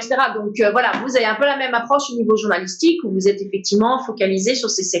 etc., etc. Donc voilà, vous avez un peu la même approche au niveau journalistique où vous êtes effectivement focalisé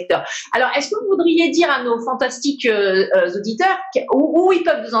sur ces secteurs. Alors, est-ce que vous voudriez dire à nos fantastiques auditeurs où ils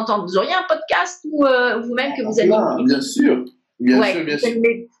peuvent vous entendre? Vous auriez un podcast ou vous-même que vous avez Bien sûr. Bien sûr. Parce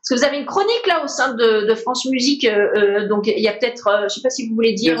que vous avez une chronique là au sein de France Musique, donc il y a peut-être, je ne sais pas si vous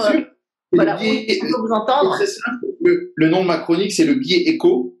voulez dire, bien sûr. voilà, où on peut vous entendre. C'est très simple. Le nom de ma chronique, c'est le billet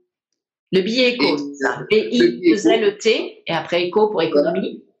éco. Le billet éco, c'est ça. B-I-2-L-E-T, et après éco pour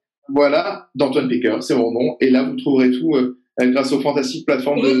économie. Voilà, d'Antoine Pecqueur, c'est mon nom. Et là, vous trouverez tout grâce aux fantastiques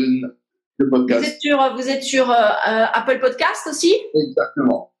plateformes de podcast. Vous êtes sur Apple Podcast aussi?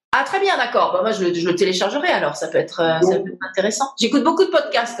 Exactement. Ah, très bien, d'accord. Bah, moi, je le téléchargerai alors, ça peut être intéressant. J'écoute beaucoup de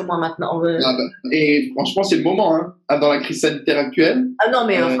podcasts, moi, maintenant. Et franchement, c'est le moment, hein, dans la crise sanitaire actuelle. Ah non,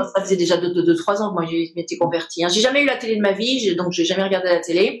 mais ça faisait déjà 2-3 ans que moi, je m'étais convertie. Hein. J'ai jamais eu la télé de ma vie, donc j'ai jamais regardé la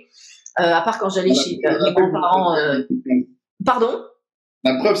télé. À part quand j'allais chez mes grands-parents. Pardon?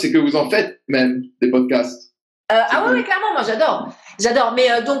 La preuve, c'est que vous en faites même des podcasts. Oui, clairement, moi j'adore.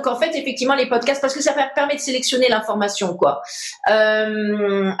 Mais donc en fait, effectivement, les podcasts, parce que ça permet de sélectionner l'information, quoi.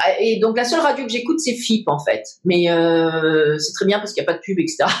 Et donc la seule radio que j'écoute, c'est FIP en fait. Mais c'est très bien parce qu'il n'y a pas de pub,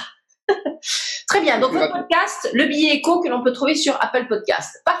 etc. Très bien. Donc votre podcast, le billet éco que l'on peut trouver sur Apple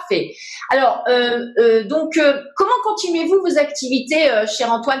Podcast. Parfait. Alors donc comment continuez-vous vos activités,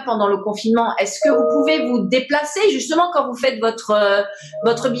 cher Antoine, pendant le confinement? Est-ce que vous pouvez vous déplacer justement quand vous faites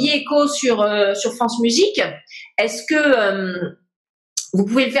votre billet éco sur France Musique? Est-ce que vous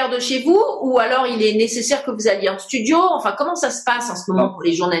pouvez le faire de chez vous ou alors il est nécessaire que vous alliez en studio? Enfin, comment ça se passe en ce moment pour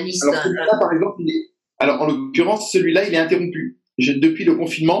les journalistes? Alors celui-là, par exemple, alors en l'occurrence, celui-là, il est interrompu. Depuis le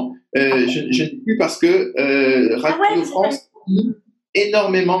confinement, je n'ai plus parce que Radio France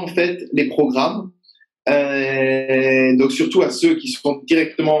énormément en fait les programmes. Donc surtout à ceux qui sont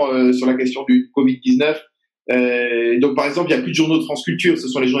directement sur la question du Covid-19. Donc par exemple, il n'y a plus de journaux de France Culture, ce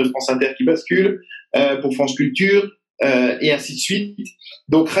sont les journaux de France Inter qui basculent pour France Culture et ainsi de suite.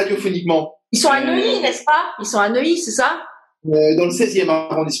 Donc radiophoniquement. Ils sont à Neuilly, n'est-ce pas? Ils sont à Neuilly, c'est ça? Dans le 16e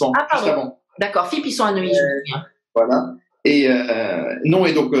arrondissement. Ah pardon. D'accord, FIP, ils sont à Neuilly. Voilà. Et non,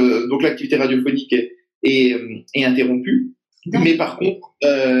 et donc l'activité radiophonique est interrompue. D'accord. Mais par contre,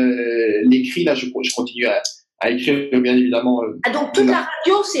 l'écrit, là, je continue à écrire, bien évidemment. Donc toute la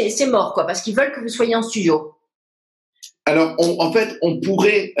radio, c'est mort, quoi, parce qu'ils veulent que vous soyez en studio. Alors, en fait, on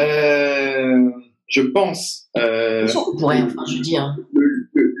pourrait, je pense, On pourrait, enfin, je veux dire.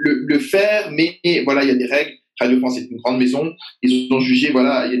 le faire, mais voilà, il y a des règles. Radio France est une grande maison. Ils ont jugé,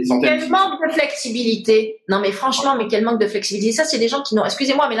 voilà, il y a des antennes. Quel manque de flexibilité. Non, mais franchement, mais quel manque de flexibilité. Ça, c'est des gens qui n'ont,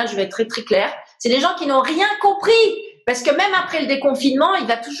 excusez-moi, mais là, je vais être très, très clair. C'est des gens qui n'ont rien compris. Parce que même après le déconfinement, il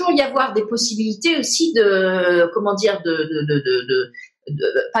va toujours y avoir des possibilités aussi comment dire,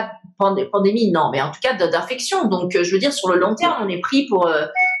 pas de pandémie, non, mais en tout cas d'infection. Donc, je veux dire, sur le long terme, on est pris pour,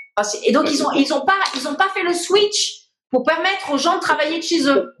 et donc, ils ont pas fait le switch pour permettre aux gens de travailler de chez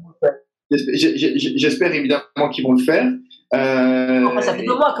eux. J'espère évidemment qu'ils vont le faire. Enfin, ça fait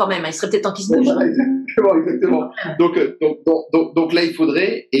 2 mois quand même. Il serait peut-être temps qu'ils se bougent. Voilà, exactement. Donc là, il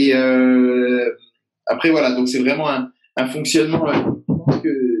faudrait. Et après, voilà. Donc c'est vraiment un fonctionnement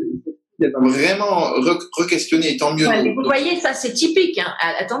qu'il va vraiment re-questionner. Tant mieux. Ouais, mais vous voyez, ça c'est typique. Hein.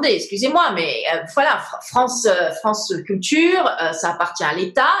 Attendez, excusez-moi, mais voilà, France Culture, ça appartient à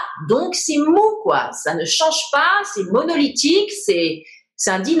l'État, donc c'est mou, quoi. Ça ne change pas, c'est monolithique, c'est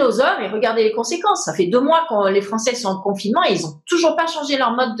un dinosaure et regardez les conséquences. Ça fait 2 mois que les Français sont en confinement et ils ont toujours pas changé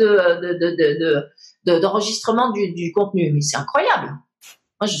leur mode d'enregistrement du contenu. Mais c'est incroyable.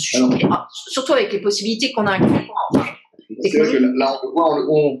 Moi, je suis choquée. Surtout avec les possibilités qu'on a actuellement. C'est vrai que là,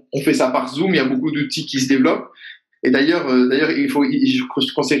 on fait ça par Zoom. Il y a beaucoup d'outils qui se développent. Et d'ailleurs,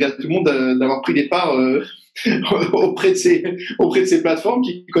 je conseillerais à tout le monde d'avoir pris des parts auprès de ces plateformes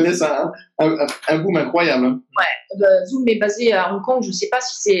qui connaissent un boom incroyable. Ouais, Zoom est basé à Hong Kong. Je ne sais pas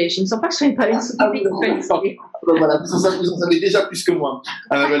si je ne sens pas que ce soit une Paris. Voilà, vous en savez déjà plus que moi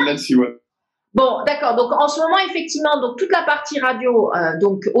là-dessus, ouais. Bon, d'accord. Donc en ce moment, effectivement, donc toute la partie radio,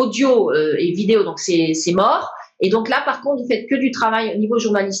 donc audio et vidéo, donc c'est mort. Et donc là, par contre, vous faites que du travail au niveau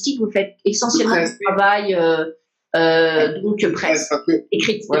journalistique. Vous faites essentiellement du travail donc presse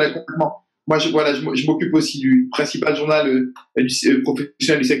écrite. Voilà, complètement. Moi, je m'occupe aussi du principal journal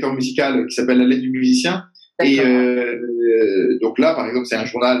professionnel du secteur musical qui s'appelle La Lettre du musicien. Et donc là, par exemple, c'est un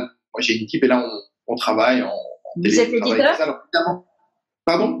journal. Moi, j'ai une équipe et là, on travaille. Vous êtes l'éditeur?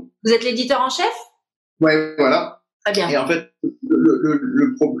 Pardon? Vous êtes l'éditeur en chef? Ouais, voilà. Très bien. Et en fait,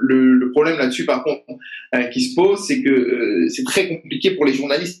 le problème là-dessus, par contre, qui se pose, c'est que c'est très compliqué pour les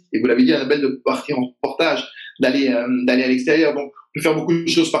journalistes. Et vous l'avez dit, Annabelle, de partir en reportage, d'aller à l'extérieur. Donc, on peut faire beaucoup de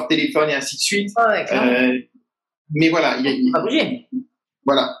choses par téléphone et ainsi de suite. Ouais, mais voilà, pas bouger.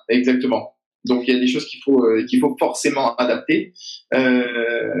 Voilà, exactement. Donc, il y a des choses qu'il faut forcément adapter.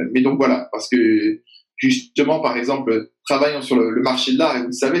 Mais donc voilà, parce que justement, par exemple, travaillant sur le marché de l'art, et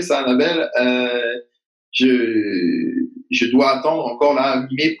vous savez ça, Annabelle, je dois attendre encore là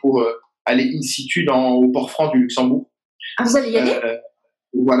mi-mai pour aller in situ au Port-Franc du Luxembourg. Ah, vous allez y aller?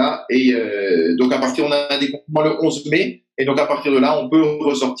 Voilà, et donc à partir, on a un déconfinement le 11 mai, et donc à partir de là, on peut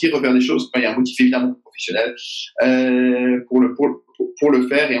ressortir, refaire des choses. Il y a un motif évidemment professionnel pour le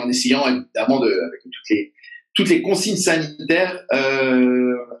faire, et en essayant évidemment avec toutes les consignes sanitaires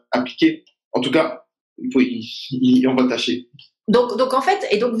appliquées. En tout cas, on va tâcher. Donc en fait,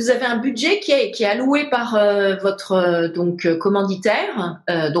 et donc vous avez un budget qui est alloué par votre commanditaire.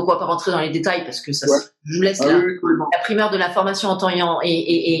 Donc on va pas rentrer dans les détails parce que ça, je vous laisse la primeur de l'information en temps et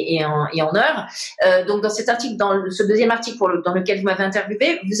en heure. Donc dans cet article, ce deuxième article dans lequel vous m'avez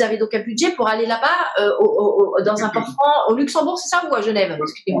interviewé, vous avez donc un budget pour aller là-bas dans un port-franc au Luxembourg, c'est ça, ou à Genève?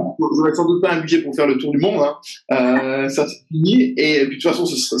 Vous n'aurez sans doute pas un budget pour faire le tour du monde, hein. Ça c'est fini. Et puis de toute façon,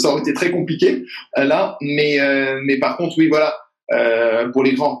 ça aurait été très compliqué là. Mais par contre, oui, voilà. Pour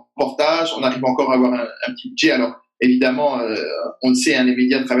les grands reportages, on arrive encore à avoir un petit budget. Alors, évidemment, on le sait, les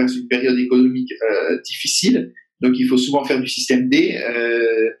médias traversent une période économique difficile, donc il faut souvent faire du système D.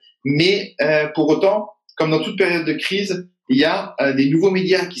 Mais pour autant, comme dans toute période de crise, il y a des nouveaux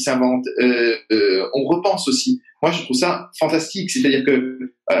médias qui s'inventent. On repense aussi. Moi, je trouve ça fantastique. C'est-à-dire que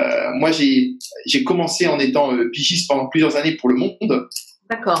moi, j'ai commencé en étant pigiste pendant plusieurs années pour Le Monde.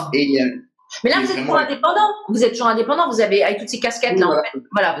 D'accord. Mais là, vous êtes toujours indépendant. Vous êtes toujours indépendant. Vous avez, avec toutes ces casquettes là, voilà. En fait.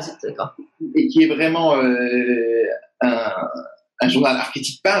 Voilà, vous êtes d'accord. Et qui est vraiment un journal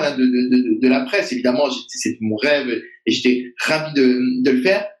archétypal de la presse. Évidemment, c'était mon rêve et j'étais ravi de le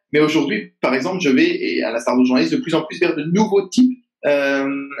faire. Mais aujourd'hui, par exemple, je vais, et à l'instar de journalistes, de plus en plus vers de nouveaux types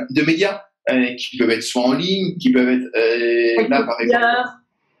de médias qui peuvent être soit en ligne, qui peuvent être là, par exemple.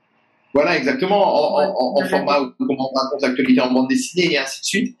 Voilà, exactement, en format où on raconte l'actualité en bande dessinée et ainsi de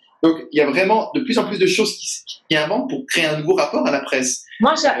suite. Donc, il y a vraiment de plus en plus de choses qui inventent pour créer un nouveau rapport à la presse.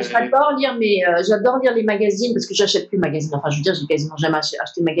 Moi, j'adore lire les magazines parce que j'achète plus de magazines. Enfin, je veux dire, j'ai quasiment jamais acheté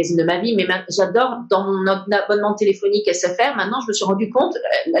de magazine de ma vie, mais j'adore dans mon abonnement téléphonique SFR. Maintenant, je me suis rendu compte,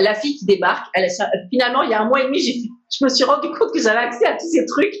 la fille qui débarque, finalement, il y a 1 mois et demi, je me suis rendu compte que j'avais accès à tous ces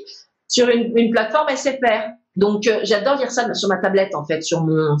trucs sur une plateforme SFR. Donc j'adore lire ça sur ma tablette en fait, sur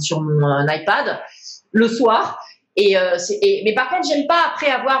mon iPad le soir. Mais par contre, j'aime pas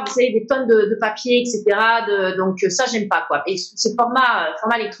après avoir, vous savez, des tonnes de papier, etc. Donc ça, j'aime pas quoi. Et c'est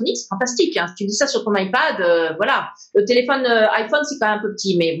format électronique, c'est fantastique. Hein. Si tu dis ça sur ton iPad, voilà. Le téléphone iPhone, c'est quand même un peu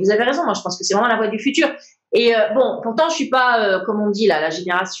petit, mais vous avez raison. Moi, je pense que c'est vraiment la voie du futur. Et bon, pourtant, je suis pas, comme on dit là, la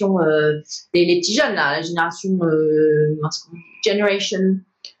génération, les petits jeunes là, la génération generation.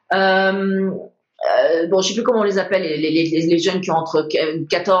 Bon, je sais plus comment on les appelle, les jeunes qui ont entre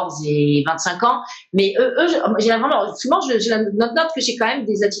 14 et 25 ans, mais eux j'ai vraiment, souvent, je note que j'ai quand même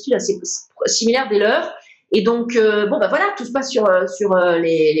des attitudes assez similaires des leurs, et donc, bon, bah voilà, tout se passe sur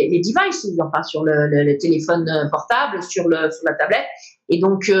les devices, enfin, sur le téléphone portable, sur la tablette, et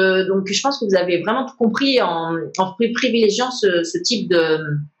donc, je pense que vous avez vraiment tout compris en privilégiant ce type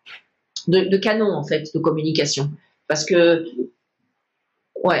de canon, en fait, de communication, parce que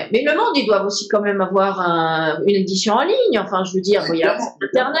ouais, mais le monde, ils doivent aussi quand même avoir une édition en ligne. Enfin, je veux dire, il y a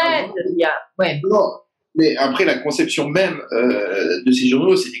Internet, il y a, ouais. Non, mais après la conception même de ces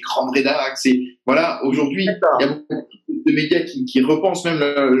journaux, c'est des grandes rédacs. C'est voilà, aujourd'hui, il y a beaucoup de médias qui repensent même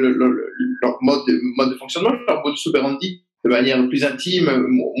leur mode de fonctionnement, leur mode operandi de manière plus intime,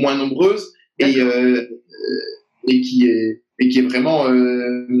 moins nombreuse, et qui est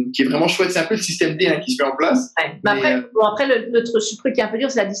vraiment chouette. C'est un peu le système D qui se met en place. Ouais. Mais après le truc qui est un peu dur,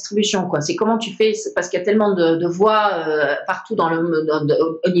 c'est la distribution, quoi. C'est comment tu fais, parce qu'il y a tellement de voix partout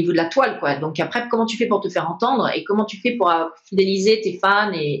au niveau de la toile, quoi. Donc après, comment tu fais pour te faire entendre et comment tu fais pour fidéliser tes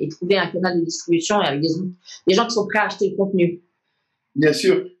fans et trouver un canal de distribution avec des gens qui sont prêts à acheter le contenu. Bien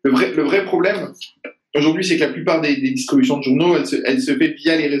sûr. Le vrai problème aujourd'hui, c'est que la plupart des distributions de journaux, elles se fait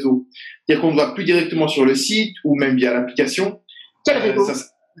via les réseaux. C'est-à-dire qu'on ne va plus directement sur le site ou même via l'application. Quel réseau? Ça,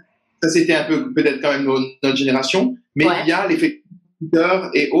 c'était un peu peut-être quand même notre génération, mais il y a l'effet Twitter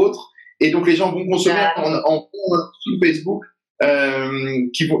et autres, et donc les gens vont consommer en sur Facebook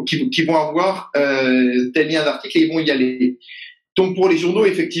qui vont avoir tel lien d'article et ils vont y aller. Donc pour les journaux,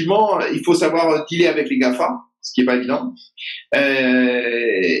 effectivement, il faut savoir dealer avec les GAFA, ce qui est pas évident.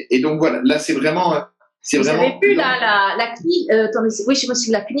 Et donc voilà, là c'est vraiment Vous avez vu la CNIL, oui, je sais pas si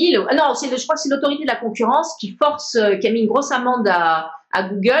c'est la CNIL. Non, je crois que c'est l'autorité de la concurrence qui a mis une grosse amende à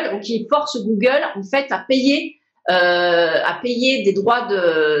Google, ou qui force Google en fait à payer des droits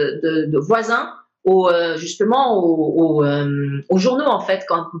de voisins justement aux journaux en fait,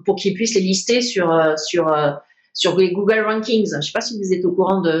 pour qu'ils puissent les lister sur les Google Rankings. Je sais pas si vous êtes au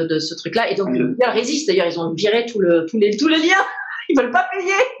courant de ce truc-là. Et donc Google résiste. D'ailleurs, ils ont viré tous les liens. Ils veulent pas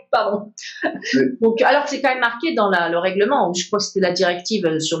payer, pardon. Donc, alors que c'est quand même marqué dans le règlement, je crois que c'était la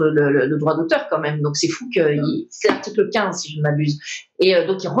directive sur le droit d'auteur quand même. Donc c'est fou c'est l'article 15 si je ne m'abuse. Et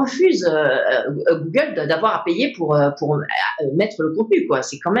donc ils refusent Google d'avoir à payer pour mettre le contenu, quoi.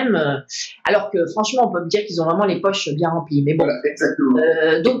 C'est quand même alors que franchement on peut me dire qu'ils ont vraiment les poches bien remplies. Mais bon. Voilà, exactement.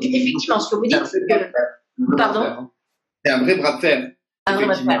 Donc effectivement, ce que vous dites, c'est que pardon. C'est un vrai bras de fer. Un vrai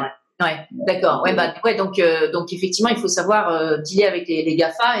bras de fer. Ouais, d'accord. Donc effectivement, il faut savoir dealer avec les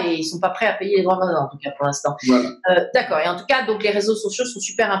GAFA et ils sont pas prêts à payer les droits voisins en tout cas pour l'instant. Voilà. D'accord. Et en tout cas, donc les réseaux sociaux sont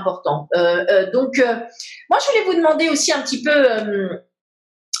super importants. Donc moi, je voulais vous demander aussi un petit peu,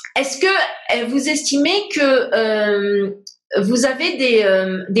 est-ce que vous estimez que vous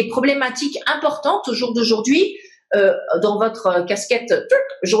avez des problématiques importantes au jour d'aujourd'hui dans votre casquette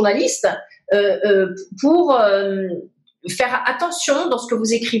journaliste pour faire attention dans ce que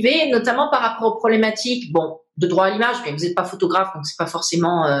vous écrivez, notamment par rapport aux problématiques, de droit à l'image, mais vous n'êtes pas photographe, donc c'est pas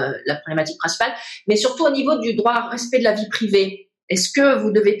forcément la problématique principale, mais surtout au niveau du droit au respect de la vie privée. Est-ce que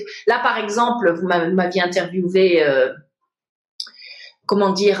vous devez, là par exemple, vous m'aviez interviewé, pour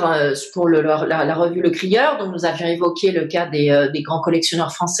la revue Le Crieur, dont nous avions évoqué le cas des grands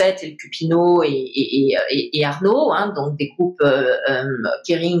collectionneurs français tels que Pinault et Arnaud, donc des groupes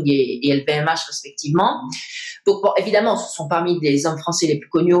Kering et LVMH respectivement. Donc évidemment, ce sont parmi les hommes français les plus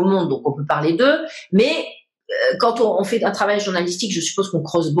connus au monde, donc on peut parler d'eux, mais quand on fait un travail journalistique, je suppose qu'on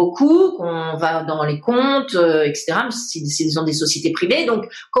creuse beaucoup, qu'on va dans les comptes, etc. C'est dans des sociétés privées. Donc,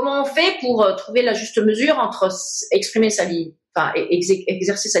 comment on fait pour trouver la juste mesure entre exprimer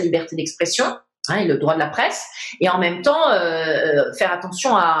exercer sa liberté d'expression, et le droit de la presse, et en même temps faire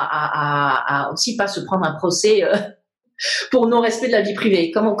attention à aussi pas se prendre un procès pour non-respect de la vie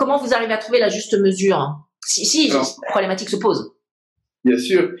privée. Comment vous arrivez à trouver la juste mesure si la problématique se pose? Bien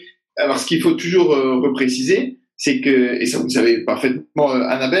sûr. Alors, ce qu'il faut toujours repréciser, c'est que, et ça vous le savez parfaitement,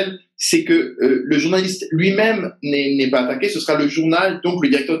 Annabelle, c'est que le journaliste lui-même n'est pas attaqué. Ce sera le journal, donc le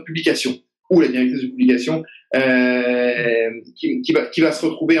directeur de publication ou la directrice de publication qui va se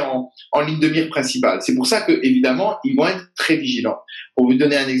retrouver en ligne de mire principale. C'est pour ça que évidemment ils vont être très vigilants. Pour vous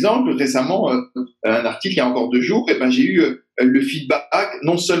donner un exemple, récemment un article il y a encore 2 jours, j'ai eu le feedback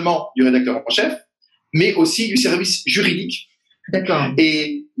non seulement du rédacteur en chef, mais aussi du service juridique. D'accord.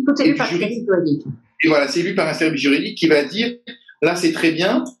 Et voilà, c'est lu par un service juridique qui va dire là c'est très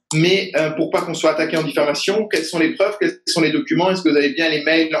bien, mais pour pas qu'on soit attaqué en diffamation, quelles sont les preuves, quels sont les documents, est-ce que vous avez bien les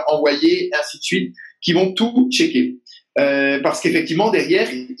mails envoyés, et ainsi de suite, qui vont tout checker. Parce qu'effectivement derrière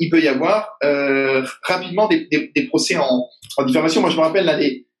il peut y avoir rapidement des procès en diffamation. Moi je me rappelle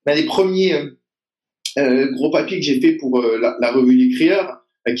l'un des premiers gros papiers que j'ai fait pour la revue L'Écrieur,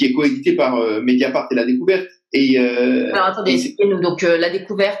 qui est coédité par Mediapart et La Découverte. Alors attendez, expliquez-nous. Donc la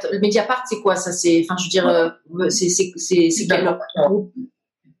Découverte, le Mediapart, c'est quoi ça? C'est, enfin, je veux dire, c'est quel groupe?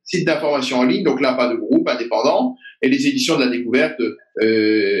 Site d'information en ligne, donc là pas de groupe indépendant, et les éditions de La Découverte,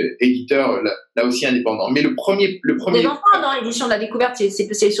 éditeurs là aussi indépendants. Mais le premier. Des enfants, non? L'édition de La Découverte,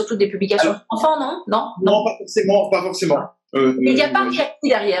 c'est surtout des publications d'enfants, non? Non, pas forcément. Mediapart, il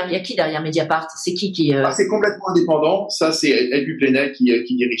y a qui derrière Mediapart? C'est qui c'est complètement indépendant. Ça, c'est Edwy Plenel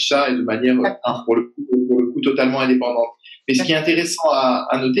qui dirige ça et de manière, pour le coup, totalement indépendante. Mais ce qui est intéressant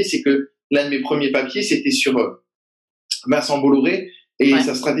à noter, c'est que l'un de mes premiers papiers, c'était sur Vincent Bolloré et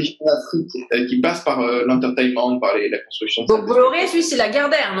sa stratégie en Afrique qui passe par l'entertainment, par la construction de donc Bolloré, lui, c'est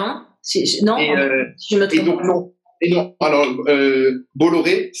Lagardère, non? Non, je me trompe. Et donc non. Alors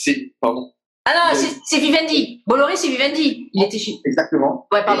Bolloré, c'est pardon. Ah non, c'est Vivendi. Bolloré, c'est Vivendi. Il était chez. Exactement.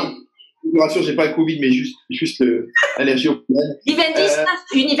 Ouais, pardon. Je vous rassure, j'ai pas le Covid, mais juste l'allergie au pollen. Vivendi,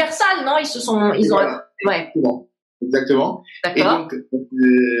 c'est Universal, non? Ils ont. Ouais. Exactement. D'accord. Et donc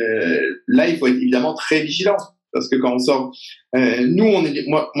là, il faut être évidemment très vigilant parce que quand on sort, nous,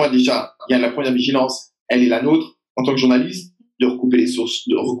 moi déjà, il y a la première vigilance, elle est la nôtre en tant que journaliste, de recouper les sources,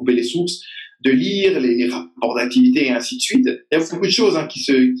 de lire les rapports d'activité et ainsi de suite. Il y a beaucoup de choses qui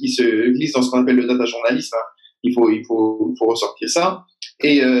se glissent dans ce qu'on appelle le data journalisme. Il faut ressortir ça.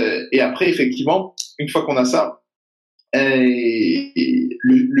 Et après, effectivement, une fois qu'on a ça, les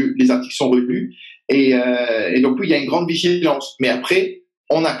articles sont relus. Et donc, oui, il y a une grande vigilance. Mais après,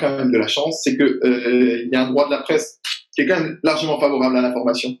 on a quand même de la chance, c'est que il y a un droit de la presse qui est quand même largement favorable à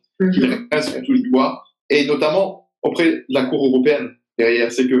l'information, qui reste sur tous les doigts, et notamment auprès de la Cour européenne.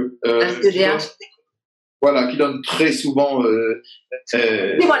 Derrière, c'est que qui donne très souvent.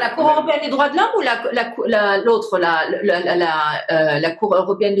 Dis-moi, la Cour européenne des droits de l'homme ou l'autre, la Cour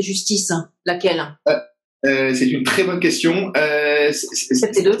européenne de justice, laquelle? C'est une très bonne question.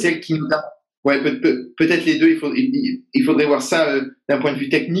 C'est les deux. Celle qui nous a. Ouais, peut-être les deux. Il faudrait voir ça d'un point de vue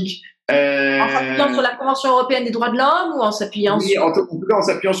technique. En s'appuyant sur la Convention européenne des droits de l'homme ou en s'appuyant sur... en tout cas, en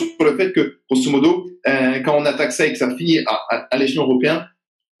s'appuyant sur le fait que, grosso modo, quand on attaque ça et que ça finit à l'échelon européen,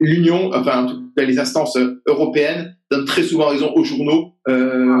 l'Union, enfin, en tout cas, les instances européennes donnent très souvent raison aux journaux,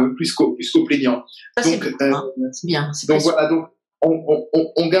 plus qu'aux plaignants. Ça, donc, c'est bien. Donc voilà, donc,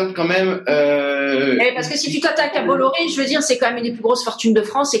 on garde quand même. Parce que si tu t'attaques à Bolloré, je veux dire, c'est quand même une des plus grosses fortunes de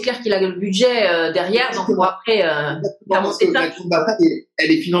France. C'est clair qu'il a le budget derrière, donc pour après faire monter ça.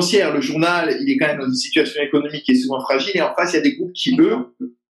 Elle est financière. Le journal, il est quand même dans une situation économique qui est souvent fragile. Et en face, il y a des groupes qui eux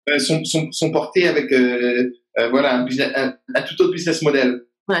sont portés avec un tout autre business model.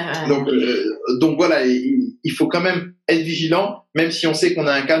 Donc voilà, il faut quand même être vigilant, même si on sait qu'on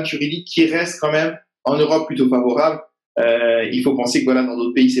a un cadre juridique qui reste quand même en Europe plutôt favorable. Il faut penser que voilà, dans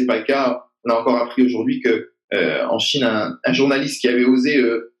d'autres pays c'est pas le cas. On a encore appris aujourd'hui que en Chine un journaliste qui avait osé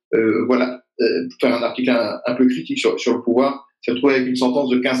faire un article un peu critique sur le pouvoir s'est retrouvé avec une sentence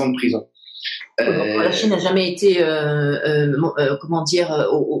de 15 ans de prison. La Chine n'a jamais été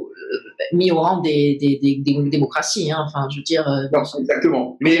mis au rang des démocraties, hein. Enfin, je veux dire. Non,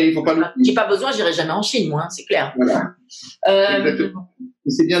 exactement. Mais il faut pas. J'ai pas besoin, j'irai jamais en Chine, moi, hein, c'est clair. Voilà. Exactement.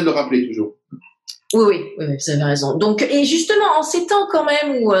 Et c'est bien de le rappeler toujours. Oui, vous avez raison. Donc, et justement, en ces temps quand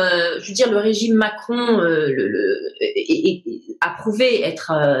même où, je veux dire, le régime Macron a prouvé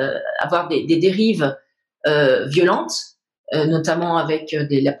avoir des dérives violentes, notamment avec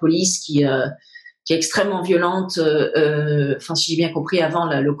la police qui est extrêmement violente. Enfin, si j'ai bien compris, avant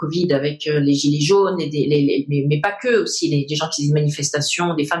le Covid, avec les gilets jaunes mais pas que, aussi des gens qui faisaient des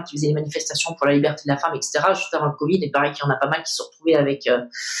manifestations, des femmes qui faisaient des manifestations pour la liberté de la femme, etc. Juste avant le Covid, et pareil qu'il y en a pas mal qui se sont retrouvés avec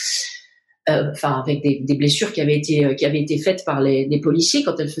des blessures qui avaient été faites par les policiers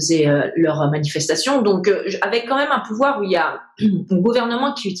quand elles faisaient leur manifestation. Donc, avec quand même un pouvoir où il y a un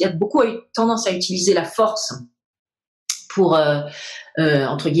gouvernement qui a beaucoup tendance à utiliser la force pour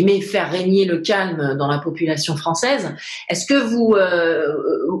entre guillemets faire régner le calme dans la population française. Est-ce que vous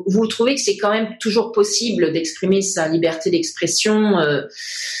trouvez que c'est quand même toujours possible d'exprimer sa liberté d'expression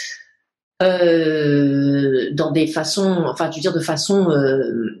dans des façons, enfin, je veux dire, de façon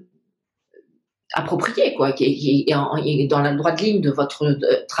appropriée, quoi, qui est dans la droite ligne de votre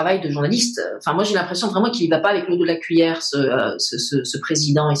travail de journaliste. Enfin, moi, j'ai l'impression vraiment qu'il ne va pas avec l'eau de la cuillère, ce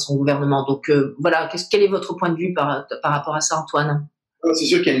président et son gouvernement. Donc, voilà, quel est votre point de vue par rapport à ça, Antoine? C'est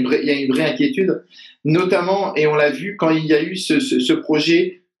sûr qu'il y a une vraie inquiétude, notamment, et on l'a vu quand il y a eu ce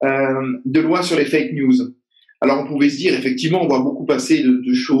projet de loi sur les fake news. Alors, on pouvait se dire, effectivement, on voit beaucoup passer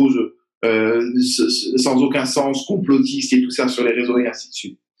de choses sans aucun sens, complotistes et tout ça sur les réseaux et ainsi de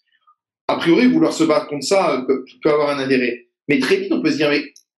suite. A priori, vouloir se battre contre ça peut avoir un intérêt. Mais très vite, on peut se dire, mais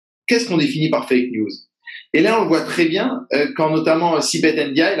qu'est-ce qu'on définit par fake news? Et là, on le voit très bien quand notamment Sibeth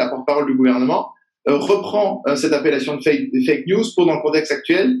Ndiaye, la porte-parole du gouvernement, reprend cette appellation de fake news pour, dans le contexte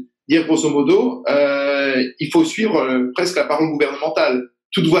actuel, dire grosso modo, il faut suivre presque la parole gouvernementale.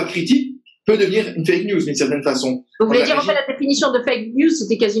 Toute voix critique peut devenir une fake news d'une certaine façon. Donc, vous voulez dire, en fait, la définition de fake news,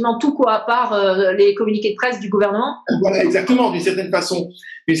 c'était quasiment tout, quoi, à part les communiqués de presse du gouvernement? Voilà, exactement, d'une certaine façon.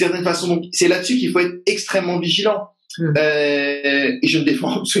 Donc, c'est là-dessus qu'il faut être extrêmement vigilant. Et je ne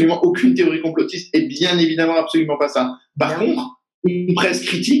défends absolument aucune théorie complotiste, et bien évidemment absolument pas ça. Par contre, une presse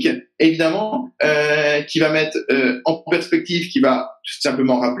critique, évidemment, qui va mettre en perspective, qui va tout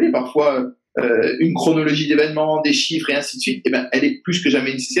simplement rappeler parfois une chronologie d'événements, des chiffres et ainsi de suite, eh ben, elle est plus que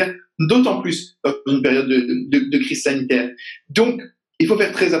jamais nécessaire, d'autant plus dans une période de crise sanitaire. Donc, il faut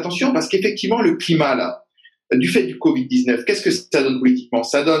faire très attention parce qu'effectivement, le climat, là, du fait du Covid-19, qu'est-ce que ça donne politiquement?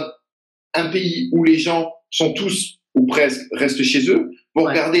 Ça donne un pays où les gens sont tous, ou presque, restent chez eux, vont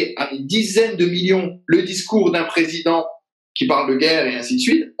regarder à des dizaines de millions le discours d'un président qui parle de guerre et ainsi de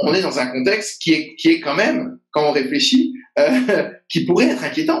suite. On est dans un contexte qui est quand même, quand on réfléchit, qui pourrait être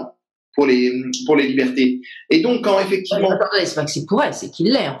inquiétant pour les libertés. Et donc, quand effectivement... Attendez, c'est pas que c'est pour elle, c'est qu'il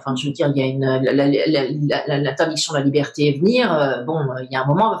l'est. Enfin, je veux dire, il y a l'interdiction de la liberté à venir. Bon, il y a un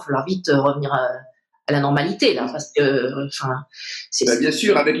moment, il va falloir vite revenir à la normalité, là, parce que, enfin... bien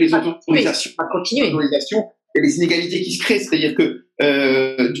sûr, avec les autorisations, et les inégalités qui se créent. C'est-à-dire que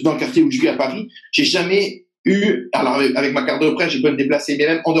dans le quartier où je vis à Paris, j'ai jamais eu, alors avec ma carte de presse, je peux me déplacer, mais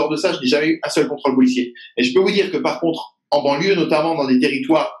même en dehors de ça, je n'ai jamais eu un seul contrôle policier. Et je peux vous dire que par contre, en banlieue, notamment dans des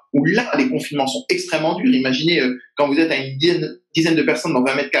territoires où là, les confinements sont extrêmement durs. Imaginez quand vous êtes à une dizaine de personnes dans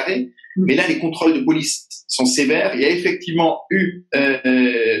 20 mètres carrés, mais là, les contrôles de police sont sévères. Il y a effectivement eu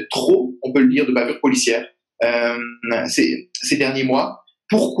trop, on peut le dire, de bavures policières ces derniers mois.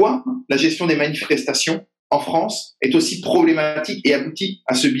 Pourquoi la gestion des manifestations en France est aussi problématique et aboutit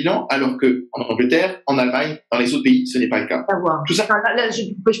à ce bilan, alors que en Angleterre, en Allemagne, dans les autres pays, ce n'est pas le cas. Tout ça. Là,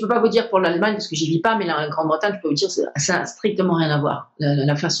 je peux pas vous dire pour l'Allemagne parce que j'y vis pas, mais la Grande-Bretagne, je peux vous dire, ça a strictement rien à voir.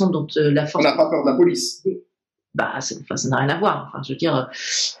 La façon dont la force. On n'a pas peur de la police. Bah, ça n'a rien à voir. Enfin, je veux dire.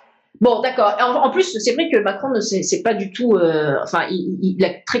 Bon, d'accord. En plus, c'est vrai que Macron c'est pas du tout. Enfin, il a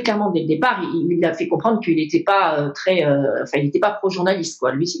très clairement dès le départ, il a fait comprendre qu'il n'était pas il n'était pas pro-journaliste,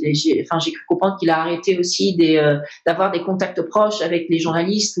 quoi. Lui, j'ai cru comprendre qu'il a arrêté aussi d'avoir des contacts proches avec les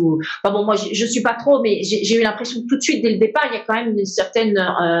journalistes. Enfin bon, moi, je suis pas trop, mais j'ai eu l'impression que tout de suite dès le départ, il y a quand même une certaine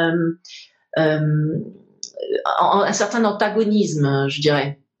un certain antagonisme, je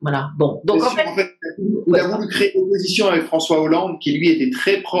dirais. Voilà. Bon. Donc en fait, il a voulu créer une opposition avec François Hollande, qui lui était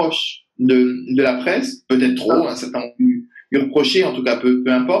très proche de la presse, peut-être trop, certains ont pu lui reprocher, en tout cas peu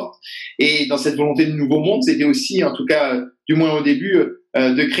importe. Et dans cette volonté de nouveau monde, c'était aussi, en tout cas, du moins au début,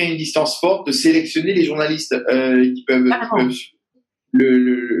 de créer une distance forte, de sélectionner les journalistes qui peuvent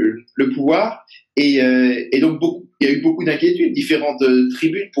le pouvoir. Et donc il y a eu beaucoup d'inquiétudes, différentes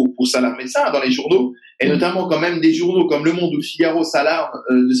tribunes pour s'alarmer de ça dans les journaux, et notamment quand même des journaux comme Le Monde ou Le Figaro s'alarment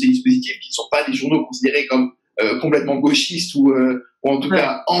de ces dispositifs qui ne sont pas des journaux considérés comme complètement gauchistes ou en tout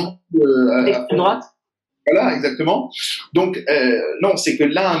cas l'extrême droite. Voilà, exactement. Donc non, c'est que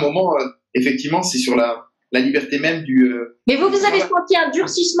là, à un moment, effectivement, c'est sur la liberté même du... Mais vous avez senti un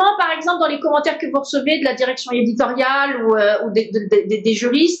durcissement, par exemple, dans les commentaires que vous recevez de la direction éditoriale ou des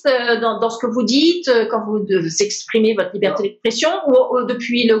juristes dans ce que vous dites, quand vous exprimez votre liberté d'expression, ou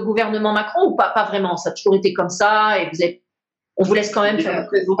depuis le gouvernement Macron, ou pas vraiment? Ça a toujours été comme ça, et on vous laisse quand même faire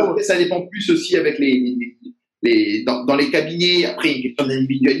votre boulot. Après, ça dépend plus aussi avec dans les cabinets. Après, il y a une question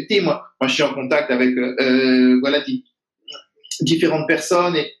d'individualité. Moi, je suis en contact avec différentes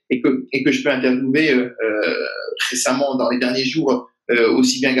personnes et que je peux interviewer récemment dans les derniers jours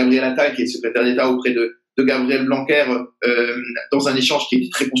aussi bien Gabriel Attal, qui est secrétaire d'État auprès de Gabriel Blanquer, dans un échange qui était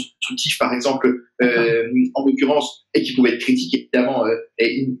très constructif, par exemple, en l'occurrence, et qui pouvait être critique évidemment,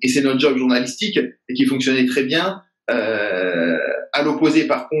 et c'est notre job journalistique, et qui fonctionnait très bien. À l'opposé,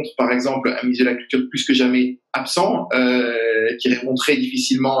 par contre, par exemple, un ministre de la Culture plus que jamais absent, qui répond très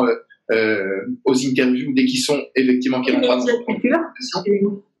difficilement aux interviews dès qu'ils sont effectivement qui rentrent.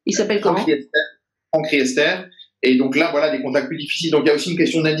 Il s'appelle comment? Franck Riester. Et donc là, voilà, des contacts plus difficiles. Donc il y a aussi une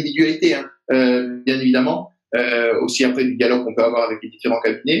question d'individualité, hein, bien évidemment. Aussi après du dialogue qu'on peut avoir avec les différents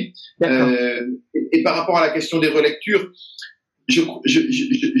cabinets. Et par rapport à la question des relectures, je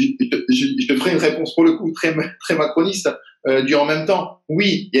te ferai une réponse pour le coup très macroniste. Du en même temps,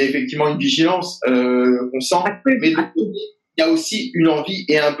 oui, il y a effectivement une vigilance qu'on sent, mais il y a aussi une envie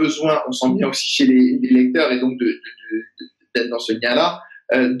et un besoin, on sent bien aussi chez les lecteurs, et donc d'être dans ce lien-là,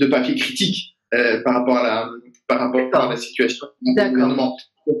 de papier critique par rapport à la situation du gouvernement.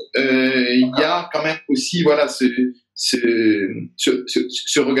 Donc, il y a quand même aussi voilà ce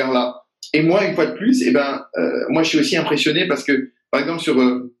regard-là. Et moi, une fois de plus, moi, je suis aussi impressionné parce que, par exemple, sur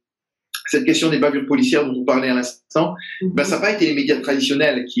cette question des bavures policières dont on parlait à l'instant, ça n'a pas été les médias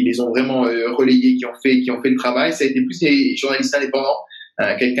traditionnels qui les ont vraiment relayés, qui ont fait le travail. Ça a été plus les journalistes indépendants,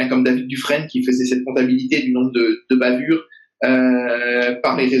 quelqu'un comme David Dufresne qui faisait cette comptabilité du nombre de bavures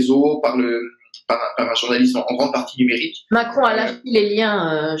par les réseaux, par un journalisme en grande partie numérique. Macron a lâché les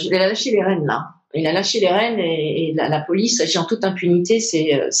liens, il a lâché les rênes là. Il a lâché les rênes et la police agit en toute impunité.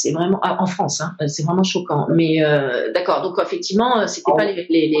 C'est vraiment en France, hein, c'est vraiment choquant. Mais d'accord, donc effectivement, c'était pas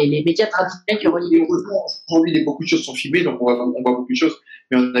les médias traditionnels qui relaient. Aujourd'hui, beaucoup de choses sont filmées, donc on voit beaucoup de choses.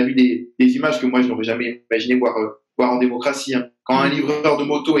 Mais on a vu des images que moi je n'aurais jamais imaginé voir en démocratie. Hein. Quand un livreur de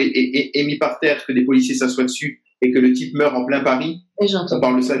moto est mis par terre, que des policiers s'assoient dessus et que le type meurt en plein Paris, on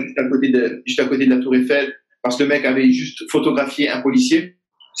parle de ça juste à côté de la Tour Eiffel, parce que le mec avait juste photographié un policier.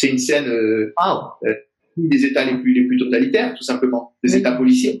 C'est une scène des États les plus totalitaires, tout simplement, des États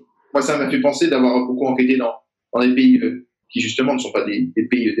policiers. Moi, ça m'a fait penser d'avoir beaucoup enquêté dans des pays qui justement ne sont pas des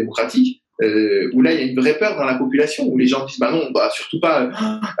pays démocratiques, où là il y a une vraie peur dans la population, où les gens disent bah non, surtout pas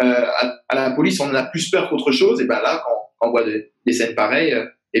à la police, on en a plus peur qu'autre chose. Et ben là, quand on voit des scènes pareilles,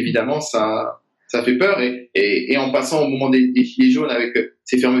 évidemment ça fait peur. Et en passant au moment des gilets jaunes avec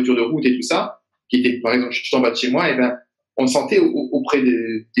ces fermetures de routes et tout ça, qui étaient par exemple juste en bas de chez moi, et ben on sentait auprès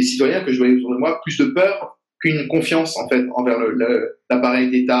des citoyens que je voyais autour de moi plus de peur qu'une confiance en fait envers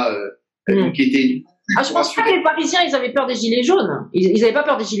l'appareil d'État qui était. Je pense pas que les Parisiens ils avaient peur des gilets jaunes. Ils n'avaient pas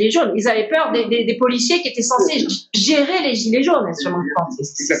peur des gilets jaunes. Ils avaient peur des policiers qui étaient censés gérer les gilets jaunes.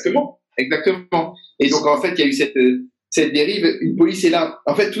 Exactement. Et donc en fait il y a eu cette dérive. Une police est là.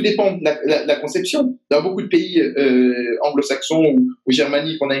 En fait tout dépend de la conception. Dans beaucoup de pays anglo-saxons ou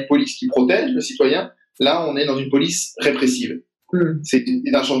germaniques, on a une police qui protège le citoyen. Là, on est dans une police répressive. C'est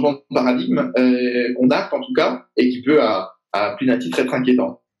un changement de paradigme qu'on acte en tout cas et qui peut, à plus d'un titre, être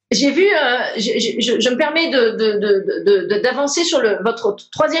inquiétant. J'ai vu, je me permets d'avancer sur votre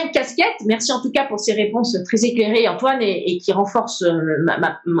troisième casquette. Merci en tout cas pour ces réponses très éclairées, Antoine, et qui renforcent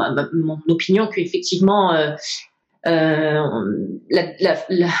mon opinion qu'effectivement la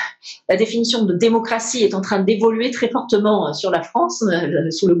définition de démocratie est en train d'évoluer très fortement sur la France,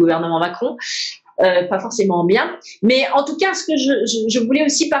 sous le gouvernement Macron. Pas forcément bien, mais en tout cas, ce que je voulais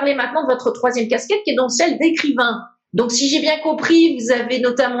aussi parler maintenant de votre troisième casquette, qui est donc celle d'écrivain. Donc, si j'ai bien compris, vous avez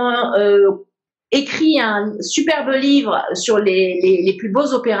notamment écrit un superbe livre sur les plus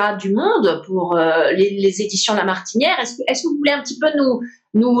beaux opéras du monde pour les éditions La Martinière. Est-ce que vous voulez un petit peu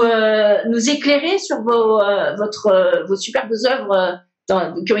nous éclairer sur vos superbes œuvres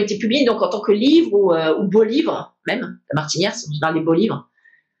qui ont été publiées donc en tant que livre ou beaux livres, même La Martinière, c'est en général des beaux livres.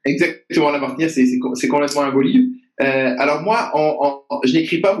 Exactement, La Martinière, c'est complètement un beau livre. Alors moi, je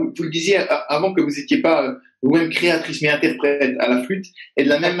n'écris pas, vous le disiez avant que vous n'étiez pas vous-même créatrice mais interprète à la flûte. Et de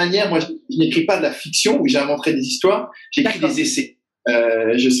la même manière, moi, je n'écris pas de la fiction où j'inventerai des histoires, j'écris des essais.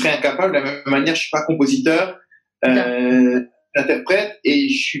 Je serais incapable, de la même manière, je suis pas compositeur, interprète, et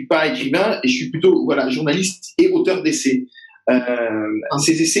je suis pas écrivain, et je suis plutôt journaliste et auteur d'essais.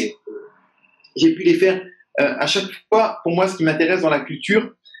 Ces essais, j'ai pu les faire à chaque fois. Pour moi, ce qui m'intéresse dans la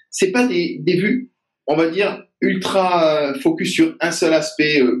culture, c'est pas des vues, on va dire, ultra focus sur un seul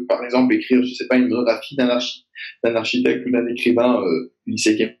aspect. Par exemple, écrire, je sais pas, une biographie d'un architecte ou d'un écrivain du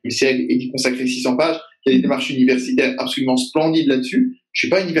XVIIe siècle et d'y consacrer 600 pages. Il y a des démarches universitaires absolument splendides là-dessus. Je suis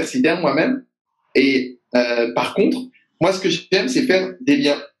pas universitaire moi-même. Et par contre, moi, ce que j'aime, c'est faire des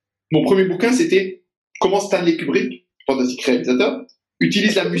liens. Mon premier bouquin, c'était Comment Stanley Kubrick, fantastique réalisateur,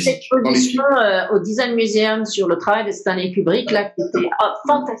 utilise la musique dans les films. Au Design Museum sur le travail de Stanley Kubrick, là, qui était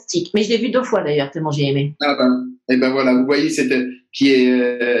fantastique. Mais je l'ai vu 2 fois d'ailleurs, tellement j'ai aimé. Et ben voilà, vous voyez, qui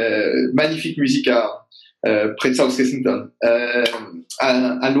est magnifique musique près de South Kensington,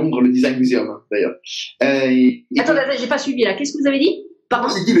 à Londres, le Design Museum d'ailleurs. Attends, j'ai pas suivi là. Qu'est-ce que vous avez dit? Pardon?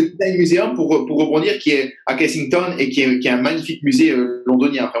 J'ai dit le Design Museum pour rebondir, qui est à Kensington et qui est un magnifique musée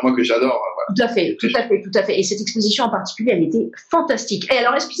londonien, enfin moi que j'adore. Voilà. Tout à fait. Et cette exposition en particulier, elle était fantastique. Et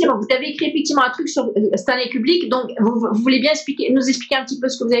alors, excusez-moi, vous avez écrit effectivement un truc sur Stanley Kubrick, donc vous voulez bien nous expliquer un petit peu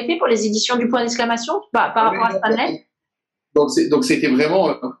ce que vous avez fait pour les éditions du point d'exclamation par rapport à Stanley? Donc c'était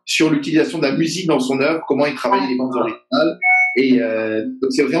vraiment sur l'utilisation de la musique dans son œuvre, comment il travaillait les bandes originales, et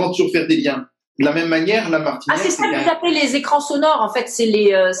donc c'est vraiment toujours faire des liens. De la même manière, la Martinière. Ah, c'est ça que vous appelez les écrans sonores, en fait, c'est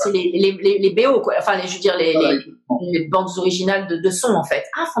les BO, quoi. Enfin, je veux dire, les bandes originales de son, en fait.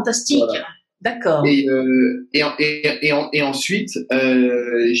 Ah, fantastique. Voilà. D'accord. Et ensuite,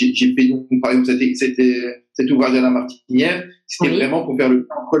 j'ai fait donc, par exemple, cet ouvrage à la Martinière, c'était vraiment pour faire le lien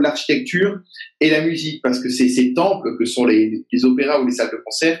entre l'architecture et la musique, parce que ces temples que sont les opéras ou les salles de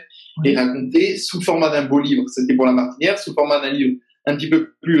concert, les raconter sous format d'un beau livre. C'était pour la Martinière, sous format d'un livre un petit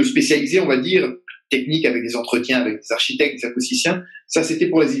peu plus spécialisé, on va dire, technique, avec des entretiens avec des architectes, des acousticiens. Ça, c'était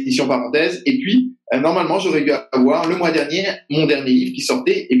pour les éditions Parenthèses. Et puis, normalement, j'aurais dû avoir le mois dernier mon dernier livre qui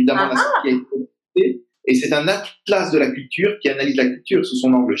sortait, évidemment, la sortie a été publiée. Et c'est un atlas de la culture qui analyse la culture sous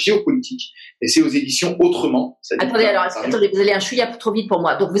son angle géopolitique. Et c'est aux éditions Autrement. Attendez, vous allez un chouïa trop vite pour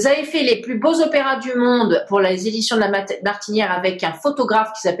moi. Donc, vous avez fait les plus beaux opéras du monde pour les éditions de la Martinière avec un photographe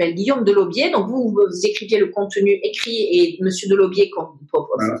qui s'appelle Guillaume Delaubier. Donc, vous écriviez le contenu écrit et Monsieur Delaubier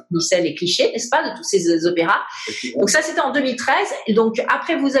finissait les clichés, n'est-ce pas, de tous ces opéras. Donc, ça, c'était en 2013. Et donc,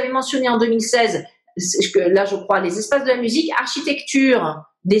 après, vous avez mentionné en 2016, là, je crois, les espaces de la musique, architecture,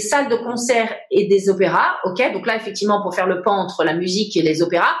 des salles de concert et des opéras, ok. Donc là, effectivement, pour faire le pont entre la musique et les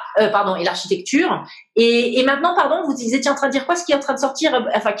opéras, et l'architecture. Et maintenant, vous étiez en train de dire quoi? Ce qui est en train de sortir,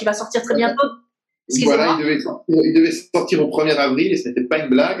 qui va sortir très bientôt. Voilà, il devait sortir au 1er avril et ce n'était pas une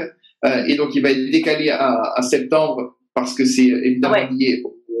blague. Et donc, il va être décalé à septembre parce que c'est évidemment lié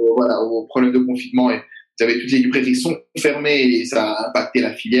au problème de confinement. Et vous savez, toutes les librairies sont fermées et ça a impacté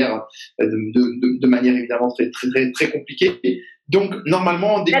la filière de manière évidemment très, très, très, très compliquée. Donc,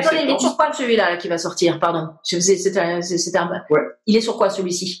 normalement, début septembre... il est sur quoi celui-là qui va sortir? Pardon. Il est sur quoi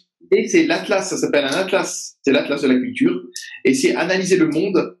celui-ci? Et c'est l'Atlas, ça s'appelle un Atlas. C'est l'Atlas de la culture. Et c'est analyser le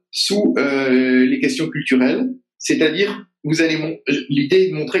monde sous les questions culturelles. C'est-à-dire, l'idée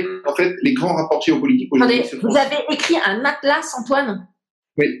est de montrer qu'en fait, les grands rapports géopolitiques aujourd'hui... Attendez, vous avez écrit un Atlas, Antoine?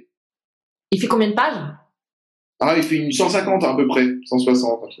 Oui. Il fait combien de pages? Il fait une 150 à peu près,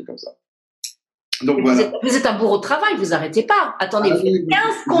 160, un truc comme ça. Donc voilà. Vous êtes un bourreau de travail, vous arrêtez pas. Attendez, vous faites 15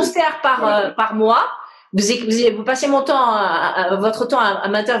 concerts par mois. Vous passez votre temps à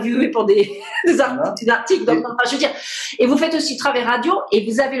m'interviewer pour des articles. Donc, je veux dire, et vous faites aussi travail radio et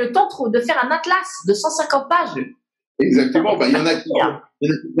vous avez le temps de faire un atlas de 150 pages. Exactement. Il y en a qui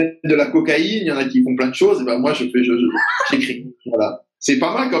mettent de la cocaïne, il y en a qui font plein de choses. Et moi, j'écris. Voilà. C'est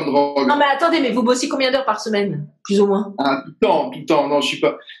pas mal comme drogue. Non, mais attendez, mais vous bossez combien d'heures par semaine, plus ou moins? Tout le temps. Non, je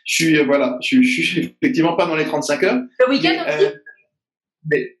suis effectivement pas dans les 35 heures. Le week-end aussi?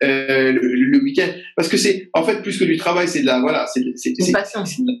 Mais le week-end, parce que c'est, en fait, plus que du travail, c'est de la, c'est une passion.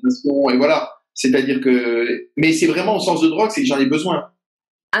 C'est de la passion, et voilà. C'est-à-dire que, mais c'est vraiment au sens de drogue, c'est que j'en ai besoin.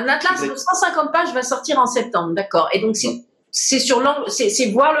 Un atlas de 150 pages va sortir en septembre, d'accord. Et donc, c'est sur l'angle, c'est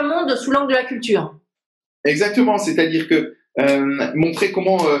voir le monde sous l'angle de la culture. Exactement. C'est-à-dire que, montrer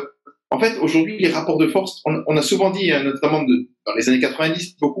comment, en fait, aujourd'hui, les rapports de force, on a souvent dit, notamment dans les années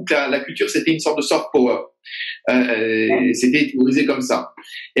 90, beaucoup que la culture, c'était une sorte de soft power. C'était théorisé comme ça.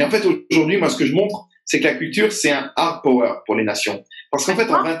 Et en fait, aujourd'hui, moi, ce que je montre, c'est que la culture, c'est un hard power pour les nations. Parce qu'en fait,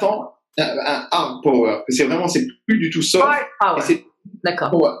 en 20 ans, un hard power, c'est plus du tout soft. D'accord.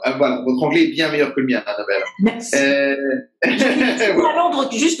 Voilà, votre anglais est bien meilleur que le mien, Annabelle. Merci. Je suis à Londres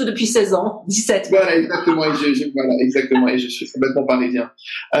juste depuis 16 ans, 17. Voilà, exactement. Et je suis complètement parisien.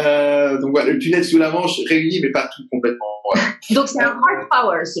 Donc voilà, le tunnel sous la Manche réuni, mais pas tout complètement. Voilà. Donc c'est un hard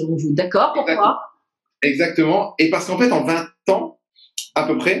power selon vous, d'accord? Pourquoi? Exactement. Et parce qu'en fait, en 20 ans, à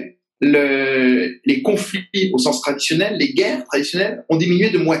peu près, les conflits au sens traditionnel, les guerres traditionnelles ont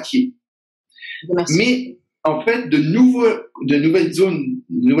diminué de moitié. Merci. Mais en fait, de nouvelles zones,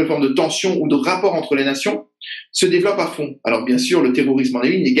 de nouvelles formes de tensions ou de rapports entre les nations se développent à fond. Alors bien sûr, le terrorisme en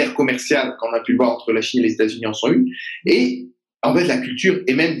est une, les guerres commerciales, qu'on a pu le voir entre la Chine et les États-Unis en sont une, et en fait la culture,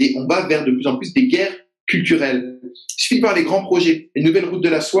 et même on va vers de plus en plus des guerres culturelles. Il suffit de voir les grands projets, les nouvelles routes de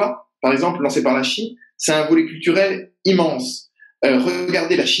la soie, par exemple, lancées par la Chine, c'est un volet culturel immense.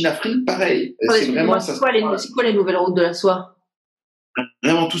 Regardez la Chine-Afrique, pareil. C'est vraiment c'est quoi les nouvelles routes de la soie?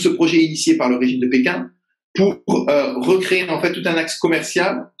 Vraiment tout ce projet initié par le régime de Pékin pour recréer en fait tout un axe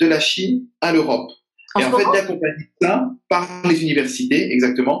commercial de la Chine à l'Europe. Et en fait d'accompagner ça par les universités,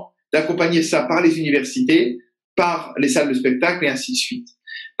 exactement, d'accompagner ça par les universités, par les salles de spectacle et ainsi de suite.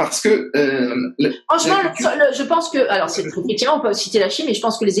 parce que franchement, je pense que, alors c'est effectivement, on peut citer la Chine, mais je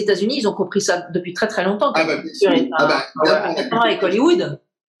pense que les États-Unis, ils ont compris ça depuis très très longtemps. Ah bah bien sûr. Avec Hollywood.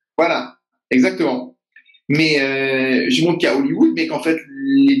 Voilà, exactement. Mais je montre qu'à Hollywood, mais qu'en fait,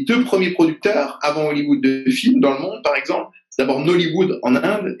 les deux premiers producteurs avant Hollywood de films dans le monde, par exemple, c'est d'abord Nollywood en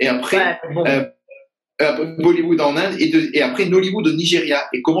Inde et après Bollywood en Inde et après Nollywood au Nigeria.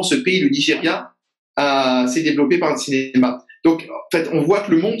 Et comment ce pays, le Nigeria, s'est développé par le cinéma. Donc, en fait, on voit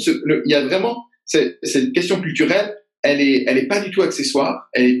que le monde, il y a vraiment cette question culturelle, elle est pas du tout accessoire,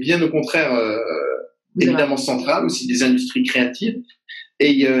 elle est bien au contraire évidemment centrale, aussi des industries créatives.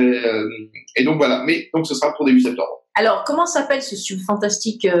 Et donc voilà, mais donc ce sera pour début septembre. Alors, comment s'appelle ce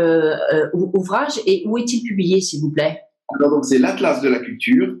fantastique ouvrage et où est-il publié, s'il vous plaît? Alors donc c'est l'Atlas de la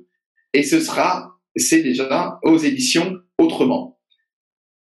culture et c'est déjà aux éditions Autrement.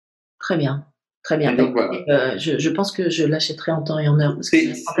 Très bien, très bien. Donc, voilà. Je pense que je l'achèterai en temps et en heure. Parce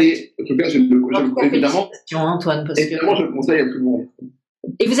en tout cas, évidemment, Antoine, évidemment, je le conseille à tout le monde.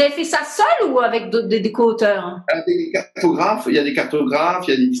 Et vous avez fait ça seul ou avec des co-auteurs? Il y a des cartographes,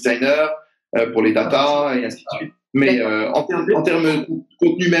 il y a des designers pour les datas et ainsi de suite. Mais en termes de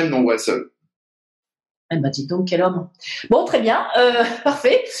contenu même, non, ouais, seul. Eh ben, dis donc, quel homme. Bon, très bien,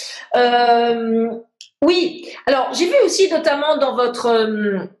 parfait. Oui, alors j'ai vu aussi notamment dans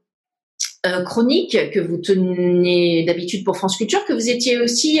votre chronique que vous tenez d'habitude pour France Culture que vous étiez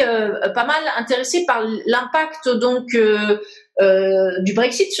aussi pas mal intéressé par l'impact donc du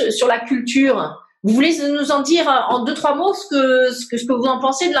Brexit sur la culture. Vous voulez nous en dire en 2-3 mots ce que vous en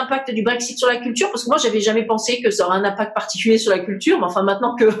pensez de l'impact du Brexit sur la culture? Parce que moi, j'avais jamais pensé que ça aurait un impact particulier sur la culture, mais enfin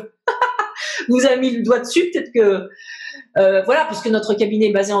maintenant que vous avez mis le doigt dessus, peut-être que voilà, puisque notre cabinet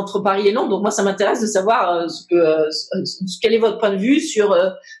est basé entre Paris et Londres, donc moi ça m'intéresse de savoir quel est votre point de vue sur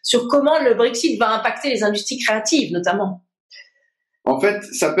comment le Brexit va impacter les industries créatives, notamment. En fait,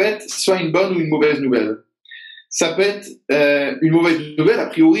 ça peut être soit une bonne ou une mauvaise nouvelle. Ça peut être une mauvaise nouvelle. A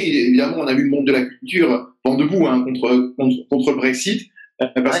priori, évidemment, on a vu le monde de la culture vent debout contre le Brexit,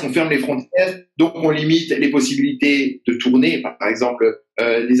 parce qu'on ferme les frontières, donc on limite les possibilités de tourner, par exemple,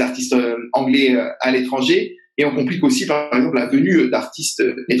 des artistes anglais à l'étranger, et on complique aussi, par exemple, la venue d'artistes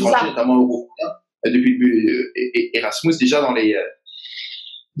étrangers, notamment européens, depuis Erasmus, déjà dans les...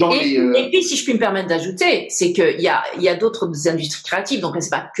 Et puis, si je puis me permettre d'ajouter, c'est qu'il y a d'autres industries créatives, donc c'est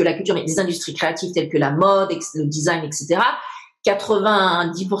pas que la culture, mais des industries créatives telles que la mode, le design, etc.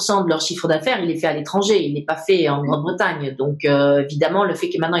 90% de leur chiffre d'affaires, il est fait à l'étranger, il n'est pas fait en Grande-Bretagne. Donc, évidemment, le fait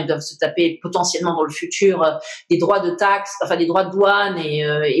que maintenant ils doivent se taper potentiellement dans le futur des droits de taxes, enfin des droits de douane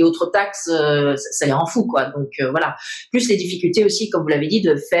et autres taxes, ça les rend fous, quoi. Donc voilà. Plus les difficultés aussi, comme vous l'avez dit,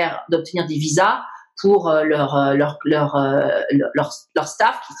 d'obtenir des visas pour leur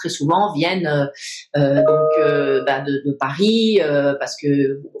staff qui très souvent viennent de Paris parce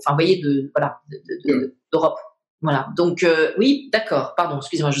que enfin vous voyez d'Europe. Voilà. Donc oui, d'accord. Pardon,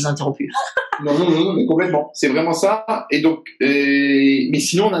 excusez-moi, je vous ai interrompu. Non, mais complètement. C'est vraiment ça. Et donc mais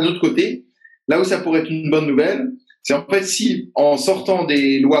sinon on a un autre côté, là où ça pourrait être une bonne nouvelle, c'est en fait si en sortant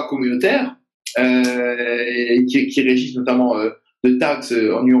des lois communautaires qui régissent notamment de taxes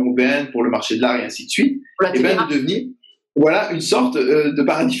en Union européenne pour le marché de l'art et ainsi de suite, et bien de devenir une sorte de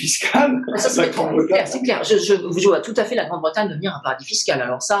paradis fiscal. Ça, c'est clair. Je vois tout à fait la Grande-Bretagne devenir un paradis fiscal.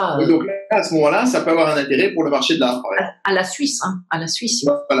 Alors ça. Et donc là, à ce moment-là, ça peut avoir un intérêt pour le marché de l'art. À la Suisse, hein. À la Suisse.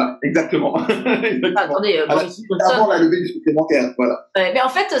 Voilà, exactement. Attendez, avant la levée du supplémentaire, voilà. Mais en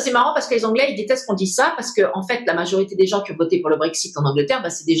fait, c'est marrant parce que les Anglais, ils détestent qu'on dise ça parce que en fait, la majorité des gens qui ont voté pour le Brexit en Angleterre,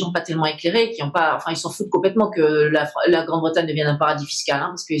 c'est des gens pas tellement éclairés, qui ont pas, enfin, ils s'en foutent complètement que la Grande-Bretagne devienne un paradis fiscal, hein,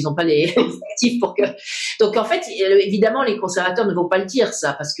 parce qu'ils n'ont pas les actifs pour que. Donc en fait, évidemment, les conservateurs ne vont pas le dire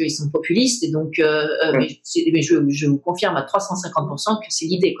ça parce qu'ils sont populistes et donc mais je vous confirme à 350% que c'est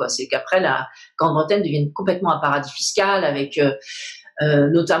l'idée, quoi. C'est qu'après la Grande-Bretagne devienne complètement un paradis fiscal avec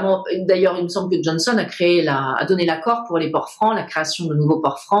notamment, d'ailleurs il me semble que Johnson a donné l'accord pour les ports francs, la création de nouveaux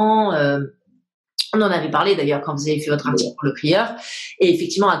ports francs. On en avait parlé d'ailleurs quand vous avez fait votre article pour Le Crieur. Et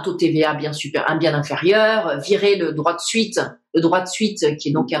effectivement, un taux de TVA bien inférieur, virer le droit de suite qui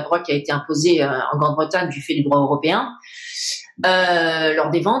est donc un droit qui a été imposé en Grande-Bretagne du fait du droit européen. Lors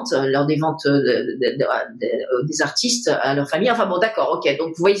des ventes des artistes à leur famille. Enfin bon, d'accord, ok. Donc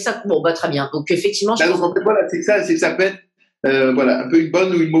vous voyez ça, bon, très bien. Donc effectivement, voilà, c'est que ça peut être un peu une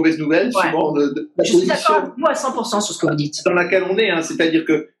bonne ou une mauvaise nouvelle, suivant je suis d'accord à 100% sur ce que vous dites. Dans laquelle on est, hein, c'est-à-dire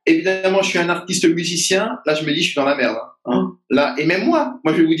que évidemment, je suis un artiste musicien. Là, je me dis, je suis dans la merde. Hein. Là, et même moi,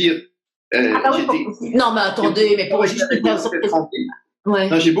 je vais vous dire. Non, mais attendez, mais pour juste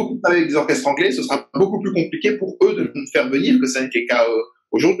non, j'ai beaucoup travaillé avec des orchestres anglais. Ce sera beaucoup plus compliqué pour eux de nous faire venir que ça n'était le cas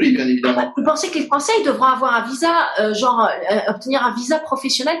aujourd'hui, bien évidemment. Vous pensez que les Français ils devront avoir un visa, obtenir un visa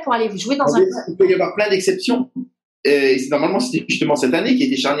professionnel pour aller jouer dans un... Il peut y avoir plein d'exceptions. Et normalement, c'était justement cette année qui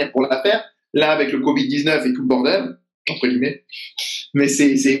était charnière pour l'affaire. Là, avec le Covid-19 et tout le bordel, entre guillemets. Mais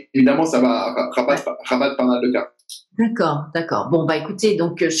c'est évidemment, ça va rabattre pas mal de cas. D'accord. Bon, bah écoutez,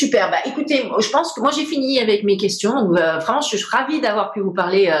 donc super. Bah écoutez, je pense que moi j'ai fini avec mes questions. Donc, vraiment, je suis ravie d'avoir pu vous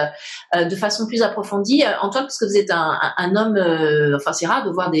parler de façon plus approfondie. Antoine, parce que vous êtes un homme, enfin c'est rare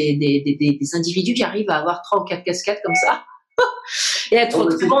de voir des individus qui arrivent à avoir 3 ou 4 casquettes comme ça et être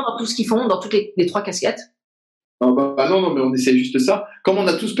très bons dans tout ce qu'ils font, dans toutes les 3 casquettes. Non, mais on essaie juste ça. Comme on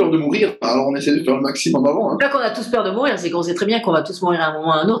a tous peur de mourir, alors on essaie de faire le maximum avant. Hein. Là qu'on a tous peur de mourir, c'est qu'on sait très bien qu'on va tous mourir à un moment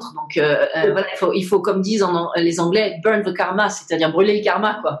ou à un autre. Donc voilà, il faut, comme disent les Anglais, burn the karma, c'est-à-dire brûler le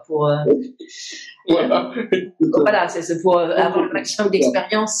karma, quoi, pour. Voilà, c'est pour avoir le maximum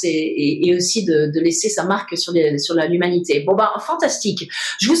d'expérience et aussi de laisser sa marque sur l'humanité. Bon bah fantastique.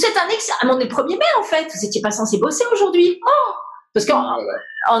 Je vous souhaite un excellent. On est le 1er mai en fait. Vous n'étiez pas censé bosser aujourd'hui. Oh, parce qu'en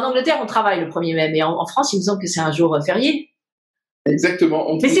Angleterre, on travaille le 1er mai, mais en France, il me semble que c'est un jour férié. Exactement.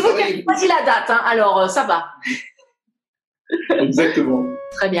 Mais c'est vous qui avez choisi la date, hein, alors ça va. Exactement.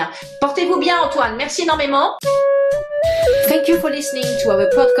 Très bien. Portez-vous bien, Antoine. Merci énormément. Thank you for listening to our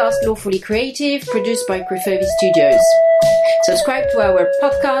podcast Lawfully Creative, produced by Crefovi Studios. Subscribe to our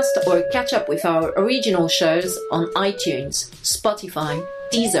podcast or catch up with our original shows on iTunes, Spotify,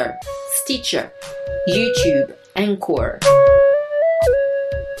 Deezer, Stitcher, YouTube, Anchor,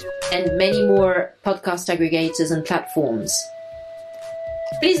 and many more podcast aggregators and platforms.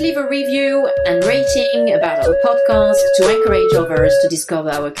 Please leave a review and rating about our podcast to encourage others to discover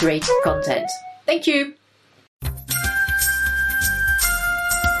our creative content. Thank you.